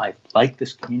time. I like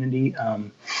this community.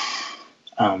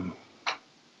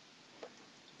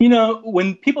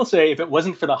 When people say if it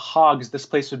wasn't for the hogs, this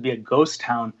place would be a ghost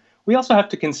town, we also have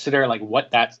to consider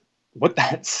what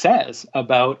that says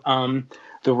about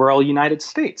the rural United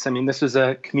States. I mean, this was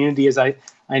a community, as I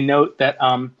note, that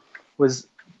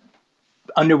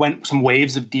underwent some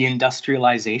waves of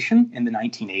deindustrialization in the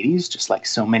 1980s, just like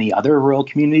so many other rural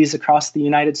communities across the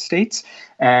United States.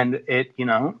 And it,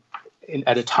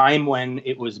 at a time when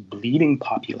it was bleeding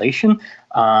population,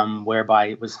 whereby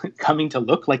it was coming to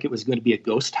look like it was going to be a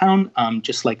ghost town,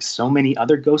 just like so many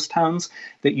other ghost towns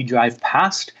that you drive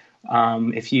past.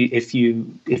 If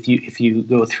you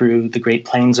go through the Great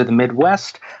Plains or the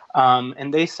Midwest,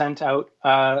 and they sent out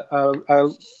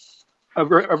a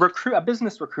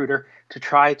business recruiter to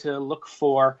try to look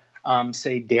for,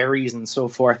 say, dairies and so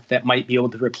forth that might be able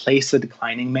to replace a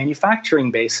declining manufacturing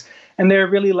base. And they're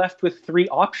really left with three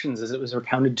options, as it was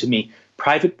recounted to me: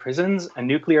 private prisons, a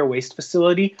nuclear waste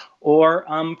facility, or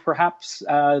perhaps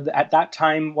at that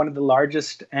time, one of the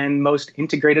largest and most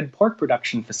integrated pork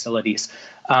production facilities.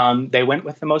 They went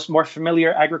with the more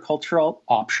familiar agricultural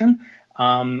option,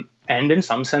 and in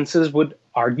some senses would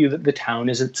argue that the town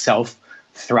is itself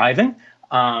thriving,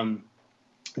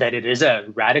 that it is a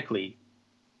radically,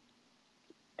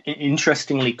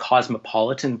 interestingly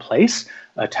cosmopolitan place,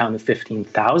 a town of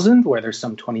 15,000 where there's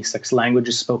some 26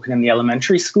 languages spoken in the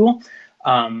elementary school,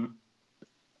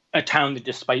 a town that,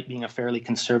 despite being a fairly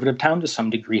conservative town, to some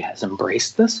degree has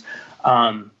embraced this.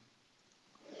 But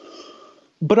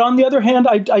on the other hand,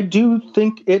 I do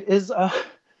think it is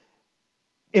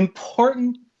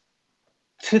important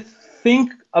to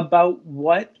think about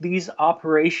what these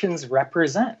operations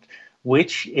represent,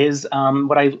 which is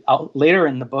what I'll later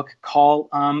in the book call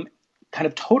kind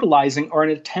of totalizing, or an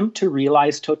attempt to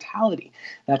realize totality.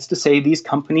 That's to say, these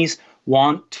companies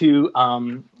want to,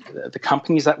 the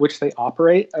companies at which they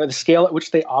operate, or the scale at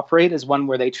which they operate, is one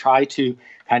where they try to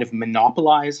kind of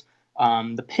monopolize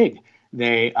the pig.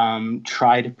 They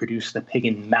try to produce the pig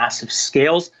in massive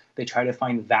scales. They try to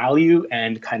find value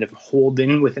and kind of hold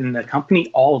in within the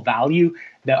company all value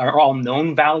that are all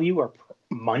known value or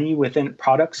money within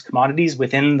products, commodities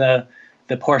within the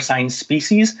porcine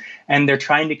species. And they're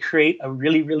trying to create a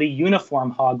really, really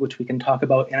uniform hog, which we can talk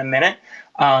about in a minute,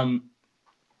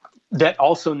 that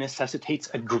also necessitates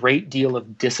a great deal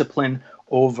of discipline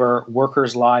over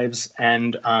workers' lives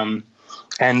and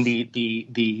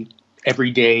the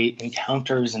everyday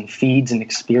encounters and feeds and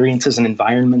experiences and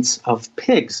environments of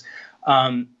pigs.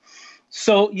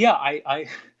 So yeah,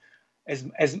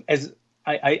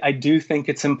 I do think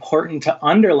it's important to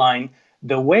underline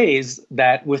the ways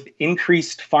that with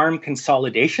increased farm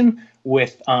consolidation,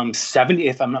 with 70,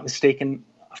 if I'm not mistaken,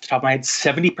 off the top of my head,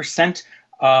 70%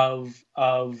 of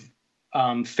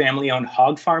family-owned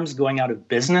hog farms going out of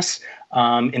business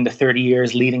in the 30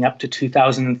 years leading up to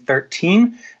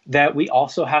 2013, that we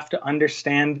also have to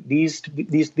understand these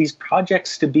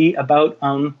projects to be about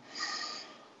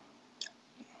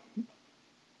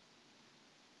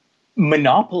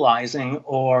monopolizing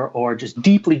or just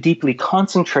deeply, deeply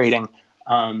concentrating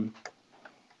the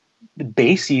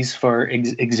bases for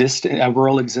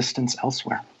rural existence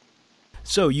elsewhere.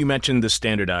 So you mentioned the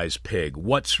standardized pig.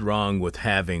 What's wrong with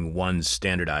having one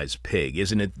standardized pig?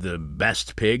 Isn't it the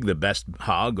best pig, the best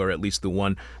hog, or at least the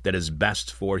one that is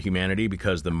best for humanity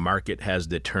because the market has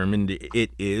determined it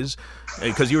is?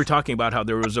 Because you were talking about how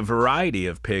there was a variety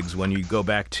of pigs when you go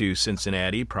back to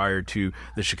Cincinnati prior to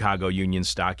the Chicago Union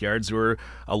stockyards. There were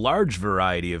a large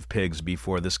variety of pigs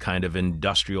before this kind of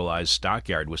industrialized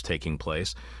stockyard was taking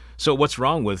place. So what's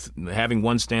wrong with having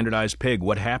one standardized pig?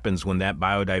 What happens when that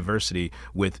biodiversity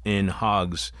within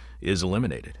hogs is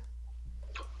eliminated?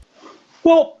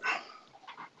 Well,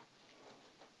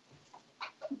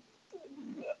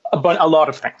 but a lot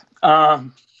of things.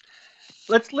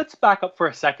 Let's back up for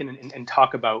a second and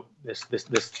talk about this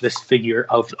figure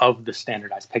of the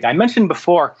standardized pig. I mentioned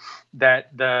before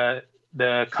that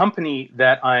the company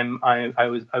that I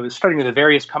was studying, the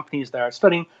various companies that I was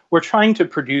studying, were trying to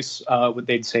produce what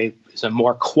they'd say is a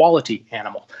more quality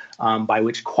animal, by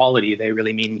which quality they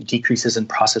really mean decreases in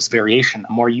process variation,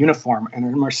 a more uniform and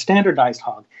a more standardized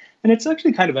hog. And it's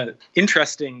actually kind of an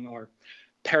interesting or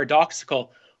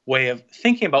paradoxical way of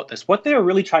thinking about this. What they're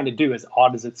really trying to do, as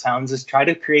odd as it sounds, is try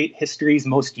to create history's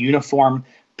most uniform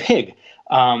pig.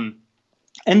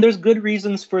 And there's good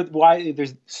reasons for why.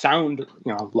 There's sound,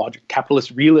 logic,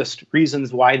 capitalist, realist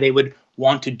reasons why they would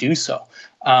want to do so.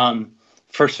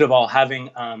 First of all, having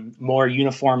more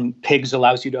uniform pigs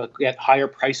allows you to get higher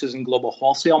prices in global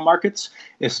wholesale markets,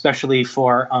 especially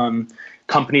for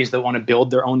companies that want to build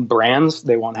their own brands.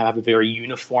 They want to have a very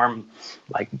uniform,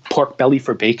 like pork belly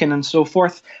for bacon and so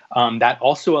forth. That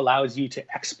also allows you to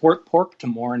export pork to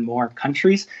more and more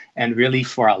countries. And really,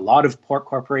 for a lot of pork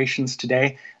corporations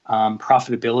today,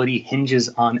 profitability hinges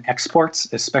on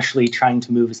exports, especially trying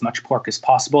to move as much pork as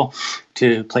possible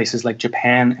to places like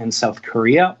Japan and South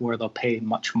Korea, where they'll pay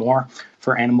much more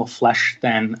for animal flesh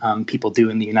than people do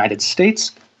in the United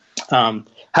States.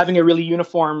 Having a really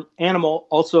uniform animal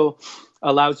also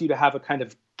allows you to have a kind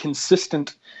of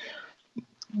consistent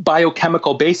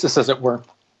biochemical basis, as it were,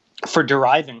 for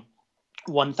deriving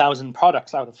 1,000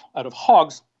 products out of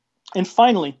hogs. And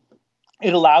finally,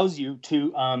 it allows you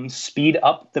to speed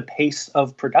up the pace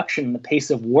of production, the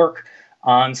pace of work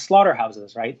on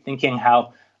slaughterhouses, right? Thinking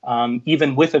how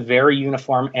even with a very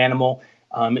uniform animal,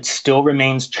 it still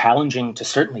remains challenging to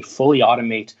certainly fully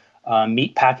automate a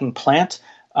meat packing plant.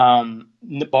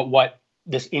 But what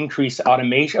this increased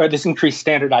automation or this increased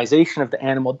standardization of the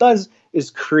animal does is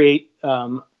create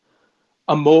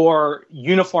a more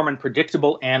uniform and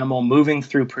predictable animal moving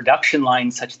through production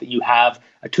lines, such that you have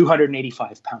a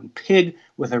 285-pound pig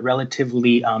with a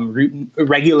relatively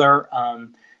regular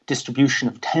distribution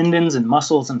of tendons and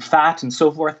muscles and fat and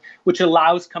so forth, which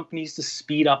allows companies to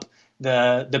speed up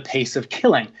the pace of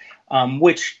killing,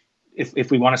 which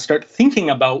if we want to start thinking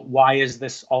about why is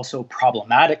this also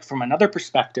problematic from another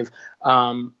perspective,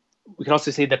 we can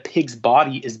also say the pig's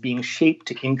body is being shaped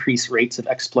to increase rates of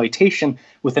exploitation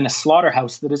within a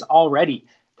slaughterhouse that is already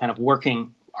kind of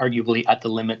working arguably at the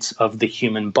limits of the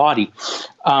human body.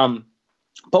 But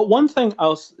one thing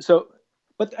else,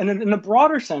 but in a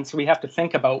broader sense, we have to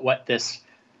think about what this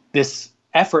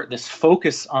effort, this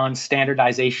focus on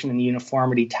standardization and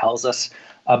uniformity tells us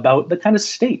about the kind of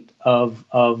state of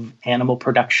animal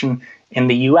production in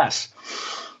the U.S.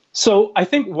 So I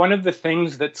think one of the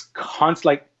things that's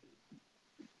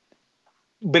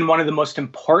been one of the most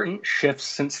important shifts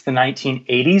since the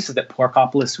 1980s that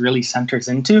Porkopolis really centers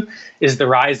into is the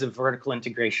rise of vertical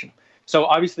integration. So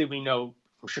obviously we know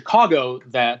from Chicago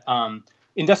that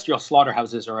industrial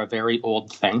slaughterhouses are a very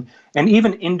old thing, and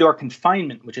even indoor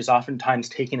confinement, which is oftentimes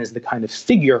taken as the kind of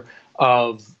figure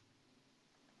of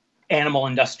animal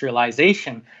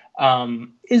industrialization,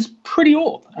 is pretty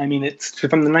old. I mean, it's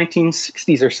from the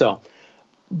 1960s or so.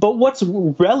 But what's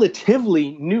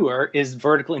relatively newer is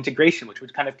vertical integration, which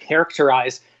would kind of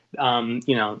characterize,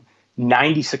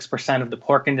 96% of the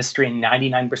pork industry and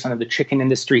 99% of the chicken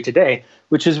industry today,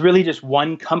 which is really just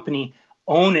one company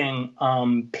owning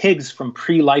pigs from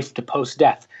pre-life to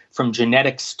post-death, from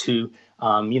genetics to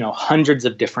hundreds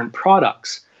of different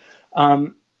products.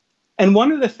 And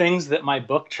one of the things that my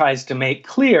book tries to make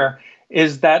clear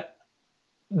is that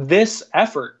this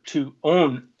effort to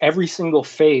own every single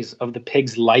phase of the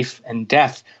pig's life and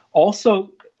death also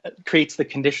creates the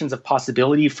conditions of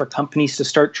possibility for companies to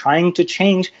start trying to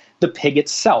change the pig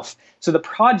itself. So the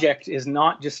project is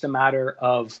not just a matter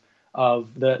of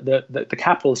the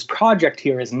capitalist project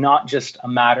here is not just a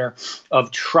matter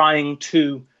of trying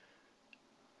to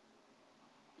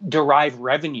derive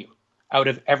revenue out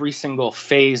of every single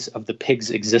phase of the pig's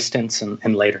existence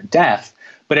and later death,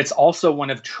 but it's also one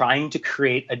of trying to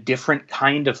create a different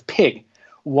kind of pig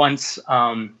once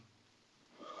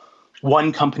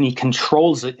one company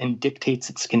controls it and dictates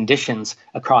its conditions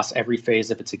across every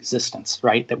phase of its existence,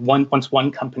 right? That once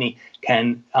one company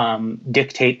can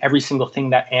dictate every single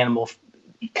thing that animal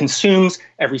consumes,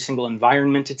 every single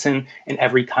environment it's in, and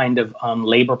every kind of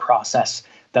labor process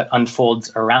that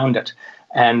unfolds around it.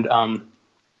 And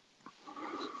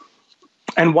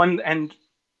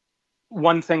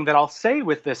one thing that I'll say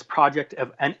with this project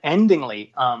of, and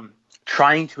endingly,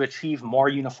 trying to achieve more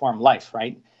uniform life,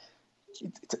 right?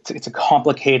 It's a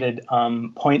complicated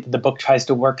point that the book tries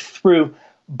to work through,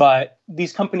 but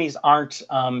these companies aren't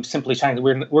simply trying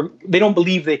to, they don't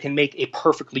believe they can make a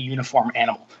perfectly uniform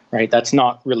animal, right? That's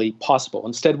not really possible.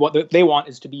 Instead, what they want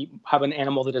is to have an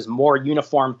animal that is more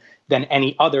uniform than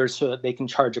any others so that they can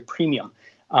charge a premium.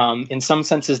 In some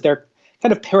senses, they're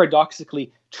kind of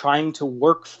paradoxically trying to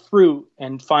work through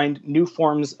and find new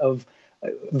forms of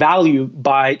value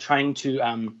by trying to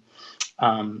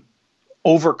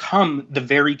overcome the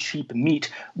very cheap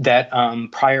meat that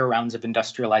prior rounds of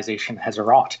industrialization has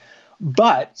wrought.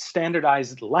 But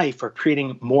standardized life, or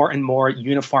creating more and more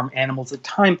uniform animals at a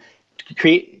time,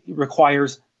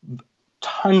 requires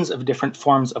tons of different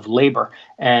forms of labor,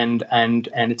 and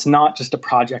it's not just a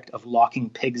project of locking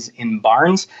pigs in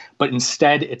barns, but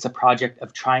instead it's a project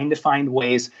of trying to find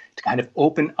ways to kind of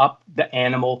open up the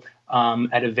animal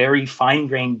at a very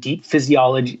fine-grained, deep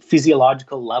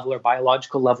physiological level or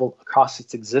biological level across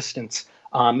its existence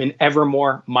in ever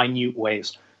more minute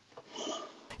ways.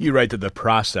 You write that the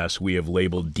process we have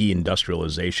labeled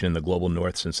deindustrialization in the global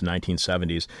north since the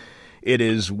 1970s, it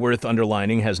is worth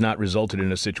underlining, has not resulted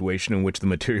in a situation in which the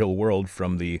material world,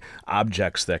 from the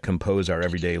objects that compose our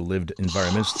everyday lived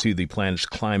environments to the planet's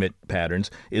climate patterns,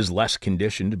 is less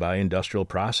conditioned by industrial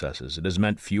processes. It has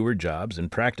meant fewer jobs. In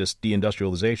practice,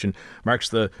 deindustrialization marks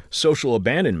the social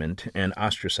abandonment and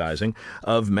ostracizing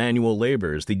of manual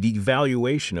laborers, the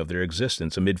devaluation of their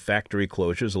existence amid factory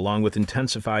closures, along with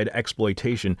intensified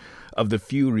exploitation of the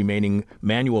few remaining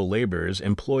manual laborers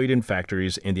employed in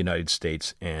factories in the United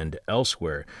States and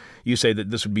elsewhere. You say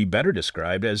that this would be better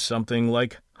described as something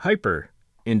like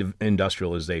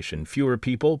hyper-industrialization. Fewer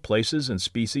people, places, and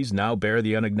species now bear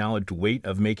the unacknowledged weight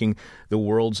of making the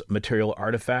world's material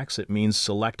artifacts. It means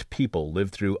select people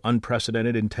live through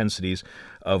unprecedented intensities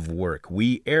of work.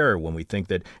 We err when we think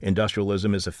that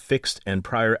industrialism is a fixed and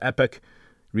prior epoch,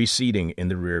 receding in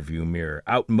the rearview mirror,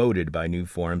 outmoded by new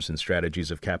forms and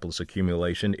strategies of capitalist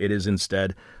accumulation. It is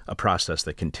instead a process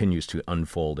that continues to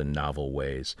unfold in novel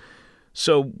ways.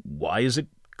 So why is it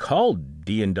called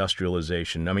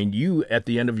deindustrialization? I mean, you, at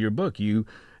the end of your book, you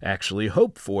actually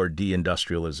hope for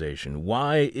deindustrialization.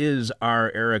 Why is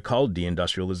our era called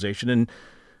deindustrialization and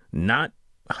not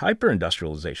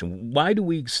hyperindustrialization? Why do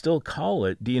we still call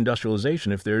it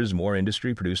deindustrialization if there's more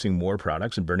industry producing more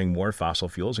products and burning more fossil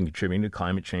fuels and contributing to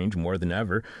climate change more than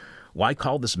ever? Why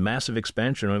call this massive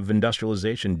expansion of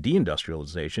industrialization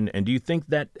deindustrialization? And do you think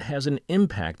that has an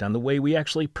impact on the way we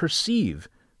actually perceive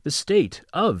the state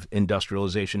of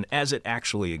industrialization as it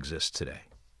actually exists today?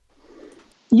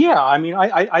 Yeah, I mean,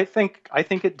 I think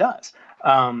it does.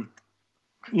 I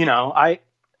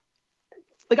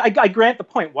grant the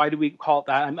point. Why do we call it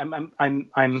that?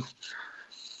 I'm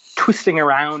twisting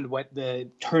around what the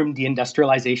term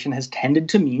deindustrialization has tended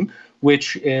to mean,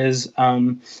 which is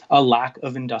a lack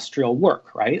of industrial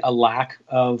work, right? A lack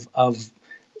of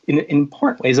in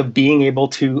important ways, of being able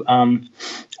to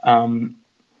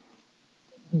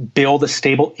build a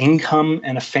stable income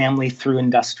and a family through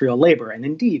industrial labor. And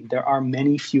indeed, there are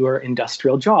many fewer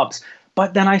industrial jobs.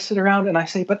 But then I sit around and I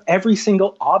say, but every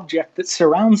single object that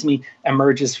surrounds me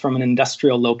emerges from an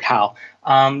industrial locale,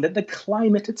 that the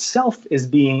climate itself is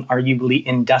being arguably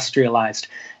industrialized.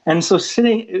 And so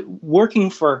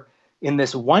working in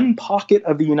this one pocket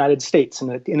of the United States,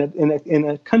 in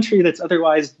a country that's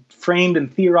otherwise framed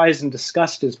and theorized and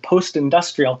discussed as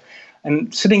post-industrial,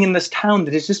 and sitting in this town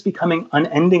that is just becoming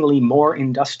unendingly more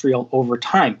industrial over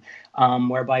time,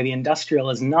 whereby the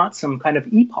industrial is not some kind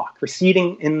of epoch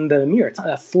receding in the mirror. It's not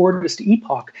a Fordist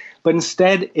epoch, but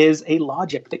instead is a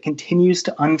logic that continues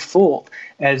to unfold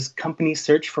as companies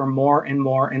search for more and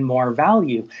more and more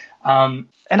value. And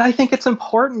I think it's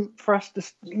important for us to,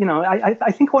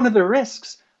 I think one of the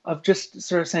risks of just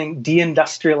sort of saying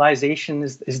deindustrialization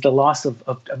is the loss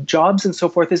of jobs and so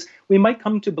forth is we might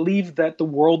come to believe that the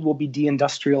world will be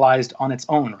deindustrialized on its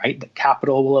own, right? That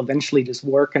capital will eventually just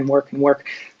work and work and work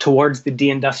towards the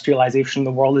deindustrialization of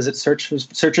the world as it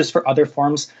searches for other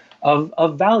forms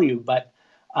of value. But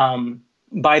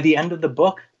by the end of the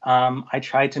book, I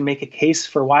tried to make a case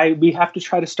for why we have to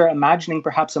try to start imagining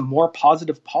perhaps a more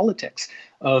positive politics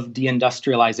of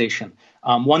deindustrialization.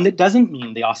 One that doesn't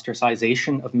mean the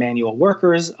ostracization of manual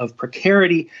workers, of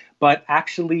precarity, but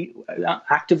actually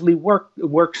actively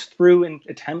works through and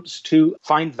attempts to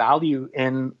find value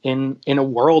in a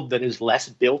world that is less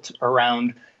built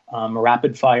around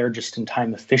rapid fire,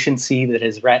 just-in-time efficiency, that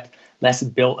is less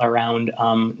built around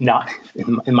not,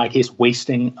 in my case,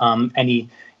 wasting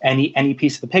any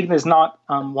piece of the pig. There's not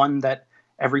one that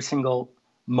every single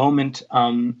moment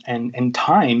and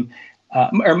time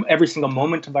or every single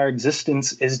moment of our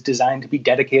existence is designed to be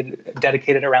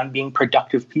dedicated around being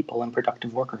productive people and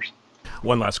productive workers.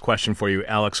 One last question for you,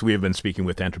 Alex. We have been speaking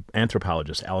with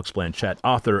anthropologist Alex Blanchette,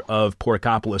 author of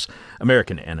Porkopolis,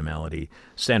 American Animality,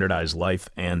 Standardized Life,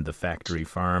 and the Factory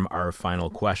Farm. Our final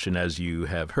question, as you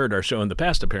have heard our show in the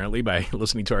past, apparently, by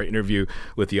listening to our interview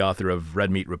with the author of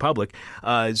Red Meat Republic,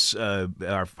 our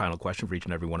final question for each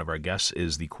and every one of our guests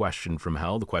is the question from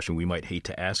hell, the question we might hate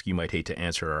to ask, you might hate to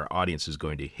answer, our audience is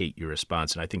going to hate your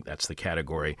response. And I think that's the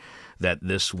category that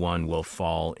this one will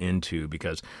fall into,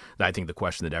 because I think the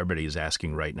question that everybody is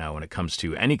asking right now when it comes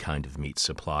to any kind of meat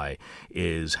supply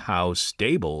is how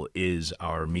stable is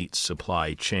our meat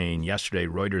supply chain? Yesterday,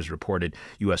 Reuters reported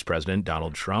U.S. President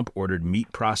Donald Trump ordered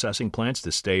meat processing plants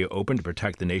to stay open to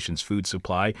protect the nation's food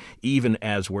supply, even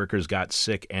as workers got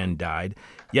sick and died.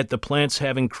 Yet the plants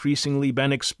have increasingly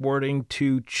been exporting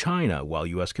to China while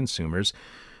U.S. consumers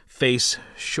face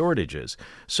shortages.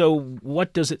 So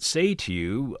what does it say to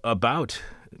you about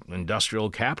industrial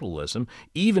capitalism,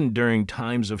 even during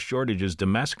times of shortages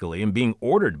domestically, and being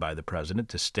ordered by the president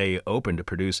to stay open to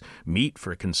produce meat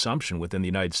for consumption within the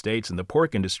United States, and the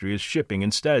pork industry is shipping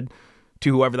instead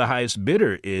to whoever the highest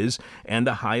bidder is, and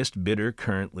the highest bidder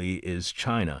currently is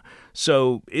China.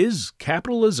 So is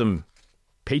capitalism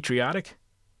patriotic?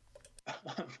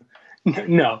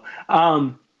 No.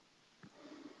 And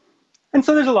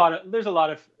so there's a lot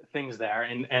of things there,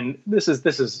 and this is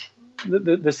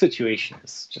the situation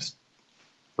is just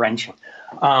wrenching.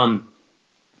 So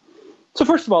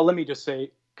first of all, let me just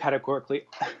say categorically,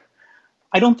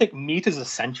 I don't think meat is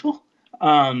essential.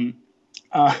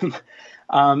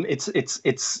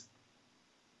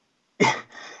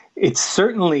 It's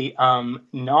certainly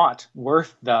not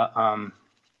worth the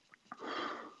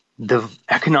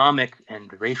economic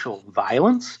and racial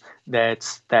violence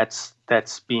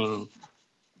that's being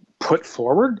put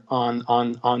forward on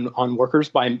workers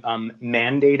by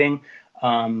mandating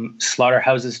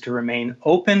slaughterhouses to remain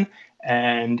open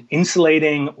and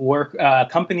insulating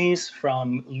companies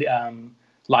from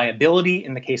liability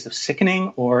in the case of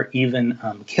sickening or even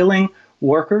killing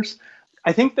workers.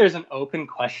 I think there's an open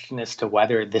question as to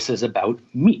whether this is about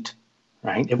meat,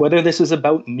 right? Whether this is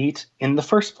about meat in the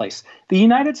first place. The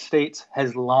United States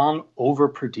has long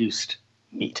overproduced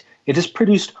meat. It has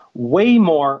produced way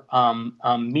more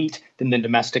meat than the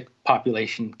domestic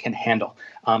population can handle.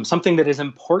 Something that is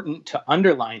important to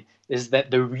underline is that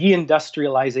the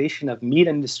reindustrialization of meat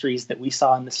industries that we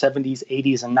saw in the 70s,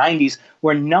 80s, and 90s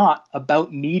were not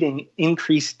about meeting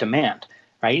increased demand.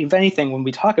 Right? If anything, when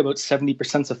we talk about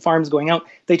 70% of farms going out,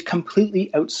 they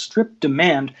completely outstripped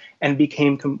demand and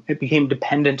became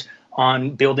dependent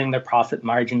on building their profit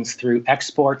margins through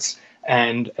exports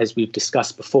and, as we've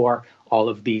discussed before, all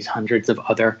of these hundreds of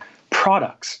other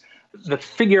products. The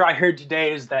figure I heard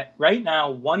today is that right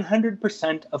now,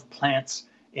 100% of plants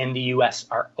in the U.S.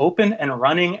 are open and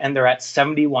running, and they're at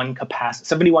 71%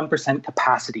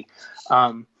 capacity.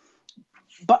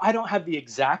 But I don't have the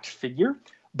exact figure.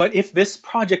 But if this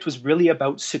project was really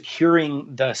about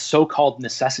securing the so-called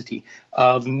necessity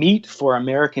of meat for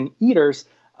American eaters,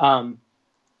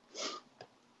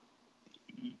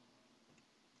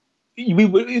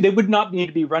 they would not need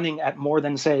to be running at more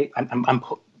than, say, I'm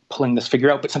pulling this figure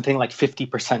out, but something like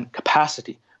 50%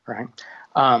 capacity, right?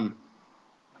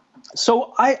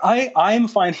 So I'm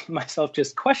finding myself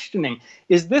just questioning: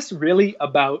 is this really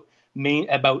about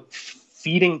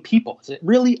feeding people? Is it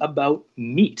really about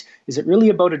meat? Is it really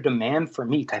about a demand for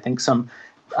meat? I think some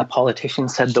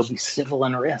politicians said they'll be civil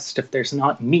unrest if there's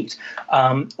not meat.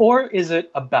 Or is it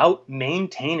about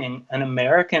maintaining an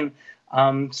American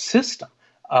system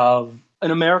of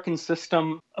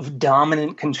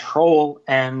dominant control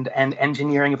and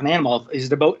engineering of an animal? Is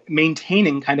it about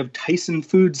maintaining kind of Tyson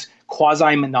Foods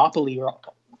quasi-monopoly or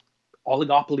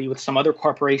oligopoly with some other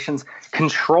corporations,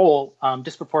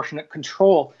 disproportionate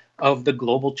control of the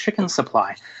global chicken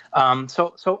supply?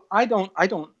 So I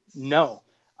don't know.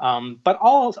 But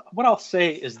what I'll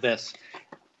say is this.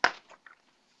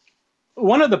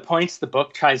 One of the points the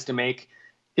book tries to make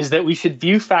is that we should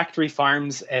view factory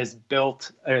farms as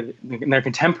built in their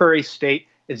contemporary state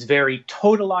as very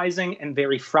totalizing and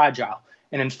very fragile.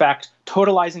 And in fact,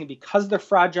 totalizing because they're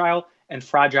fragile and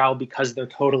fragile because they're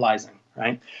totalizing,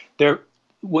 right?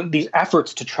 These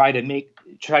efforts to try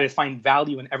to find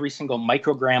value in every single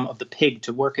microgram of the pig,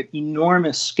 to work at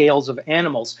enormous scales of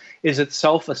animals, is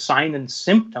itself a sign and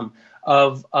symptom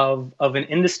of an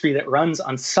industry that runs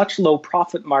on such low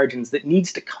profit margins that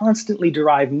needs to constantly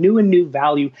derive new and new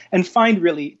value and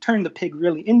turn the pig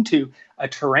really into a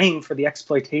terrain for the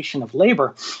exploitation of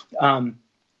labor.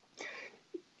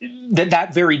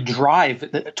 That very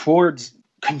drive towards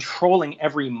controlling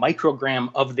every microgram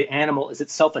of the animal is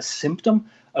itself a symptom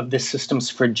of this system's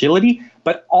fragility,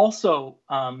 but also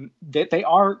that they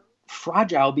are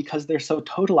fragile because they're so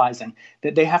totalizing,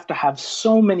 that they have to have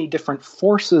so many different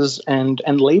forces and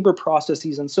labor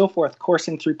processes and so forth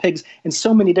coursing through pigs, and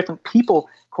so many different people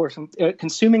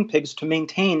consuming pigs to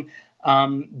maintain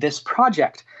this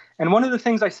project. And one of the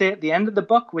things I say at the end of the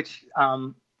book, which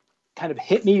kind of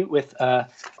hit me with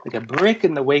like a brick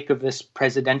in the wake of this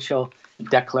presidential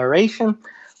declaration,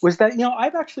 was that,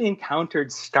 I've actually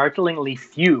encountered startlingly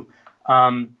few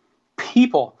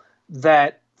people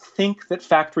that think that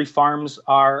factory farms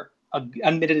are an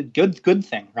admitted good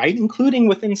thing, right? Including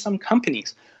within some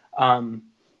companies.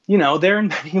 They're in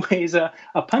many ways a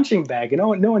punching bag.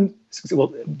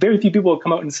 Very few people will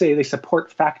come out and say they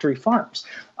support factory farms.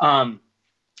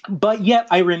 But yet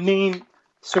I remain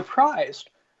surprised,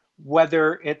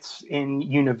 whether it's in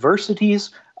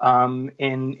universities,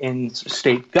 in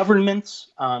state governments,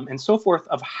 and so forth,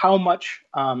 of how much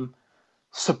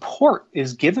support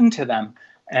is given to them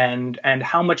and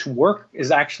how much work is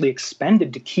actually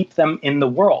expended to keep them in the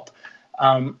world.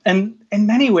 And in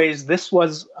many ways, this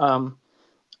was,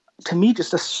 to me,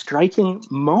 just a striking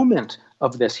moment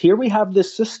of this. Here we have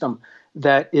this system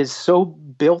that is so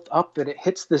built up that it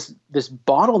hits this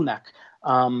bottleneck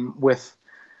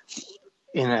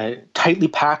in a tightly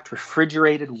packed,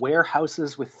 refrigerated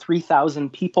warehouses with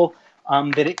 3,000 people,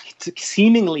 that it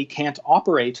seemingly can't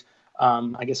operate.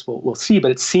 I guess we'll see,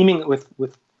 but it's seeming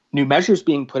with new measures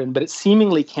being put in, but it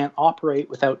seemingly can't operate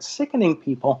without sickening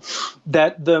people,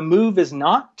 that the move is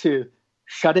not to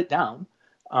shut it down,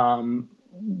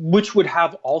 which would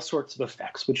have all sorts of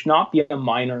effects, which not be a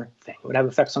minor thing. It would have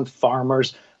effects on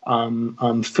farmers,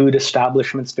 food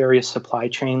establishments, various supply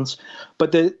chains.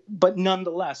 But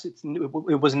nonetheless, it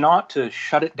was not to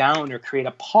shut it down or create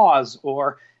a pause,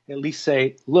 or at least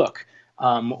say, look,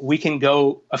 we can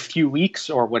go a few weeks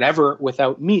or whatever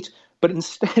without meat. But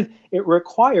instead, it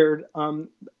required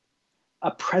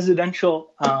a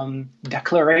presidential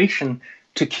declaration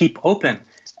to keep open.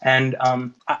 And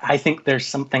I think there's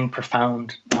something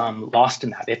profound lost in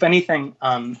that. If anything,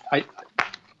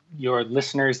 your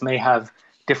listeners may have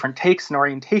different takes and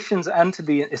orientations onto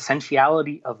the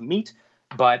essentiality of meat,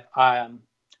 but I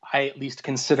at least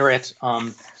consider it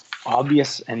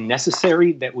obvious and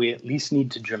necessary that we at least need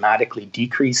to dramatically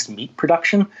decrease meat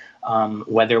production,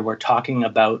 whether we're talking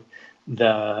about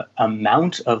the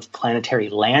amount of planetary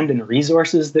land and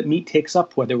resources that meat takes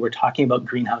up, whether we're talking about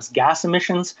greenhouse gas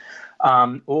emissions,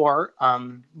 or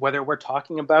whether we're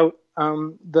talking about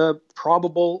the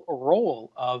probable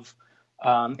role of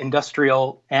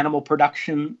industrial animal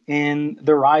production in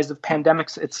the rise of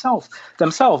pandemics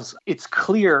themselves. It's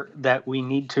clear that we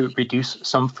need to reduce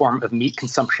some form of meat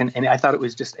consumption. And I thought it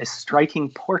was just a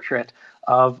striking portrait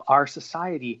of our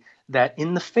society, that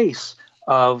in the face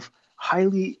of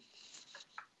highly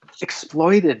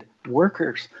exploited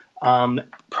workers,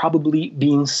 probably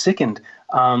being sickened,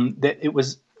 that it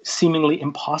was seemingly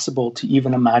impossible to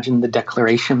even imagine the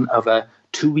declaration of a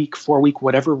 2-week, 4-week,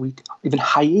 whatever week, even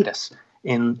hiatus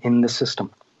in the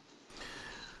system.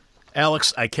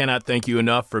 Alex, I cannot thank you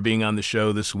enough for being on the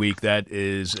show this week. That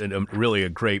is really a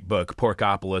great book,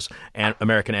 Porkopolis,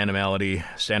 American Animality,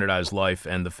 Standardized Life,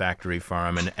 and the Factory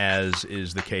Farm. And as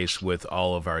is the case with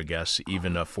all of our guests,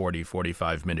 even a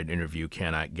 45-minute interview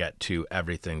cannot get to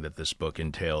everything that this book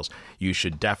entails. You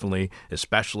should definitely,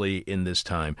 especially in this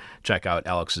time, check out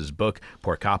Alex's book,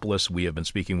 Porkopolis. We have been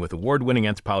speaking with award-winning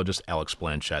anthropologist Alex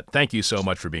Blanchette. Thank you so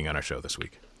much for being on our show this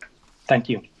week. Thank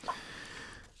you.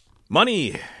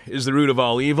 Money is the root of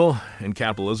all evil, and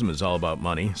capitalism is all about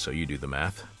money, so you do the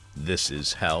math. This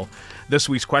is hell. This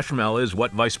week's question from hell is,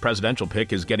 what vice presidential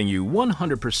pick is getting you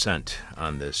 100%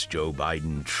 on this Joe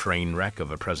Biden train wreck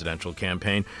of a presidential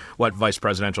campaign? What vice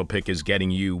presidential pick is getting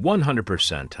you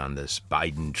 100% on this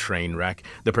Biden train wreck?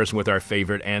 The person with our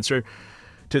favorite answer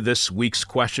to this week's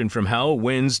question from hell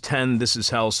wins 10 This Is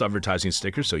Hell advertising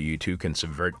stickers, so you too can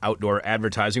subvert outdoor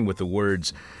advertising with the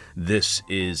words This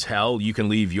Is Hell. You can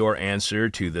leave your answer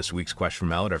to this week's question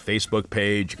from hell at our Facebook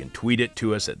page. You can tweet it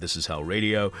to us at This Is Hell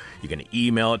Radio. You can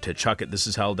email it to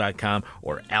chuck@thisishell.com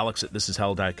or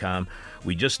alex@thisishell.com.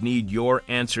 We just need your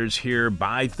answers here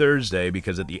by Thursday,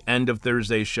 because at the end of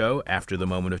Thursday's show, after the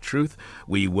moment of truth,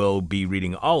 we will be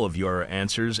reading all of your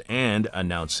answers and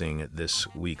announcing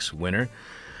this week's winner.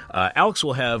 Alex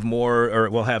will have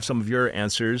we'll have some of your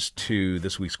answers to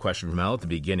this week's question from hell at the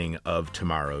beginning of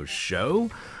tomorrow's show.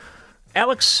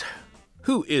 Alex,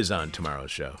 who is on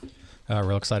tomorrow's show?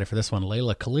 Real excited for this one.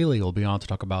 Layla Khalili will be on to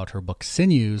talk about her book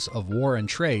Sinews of War and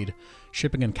Trade,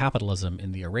 Shipping and Capitalism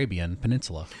in the Arabian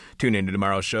Peninsula. Tune in to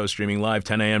tomorrow's show, streaming live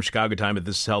 10 a.m. Chicago time at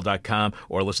thisishell.com,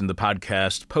 or listen to the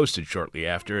podcast posted shortly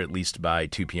after, at least by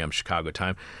 2 p.m. Chicago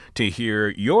time, to hear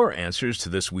your answers to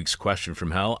this week's question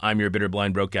from hell. I'm your bitter,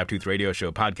 blind, broke, gap-toothed radio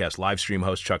show podcast live stream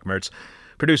host, Chuck Mertz.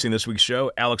 Producing this week's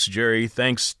show, Alex Jerry.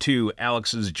 Thanks to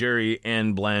Alex's Jerry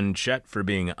and Blanchette for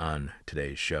being on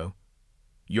today's show.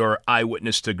 Your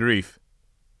eyewitness to grief.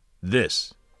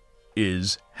 This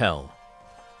is hell.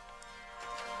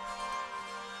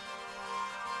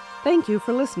 Thank you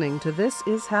for listening to This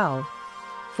Is Hell.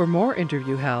 For more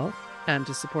interview hell and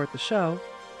to support the show,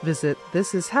 visit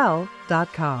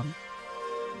thisishell.com.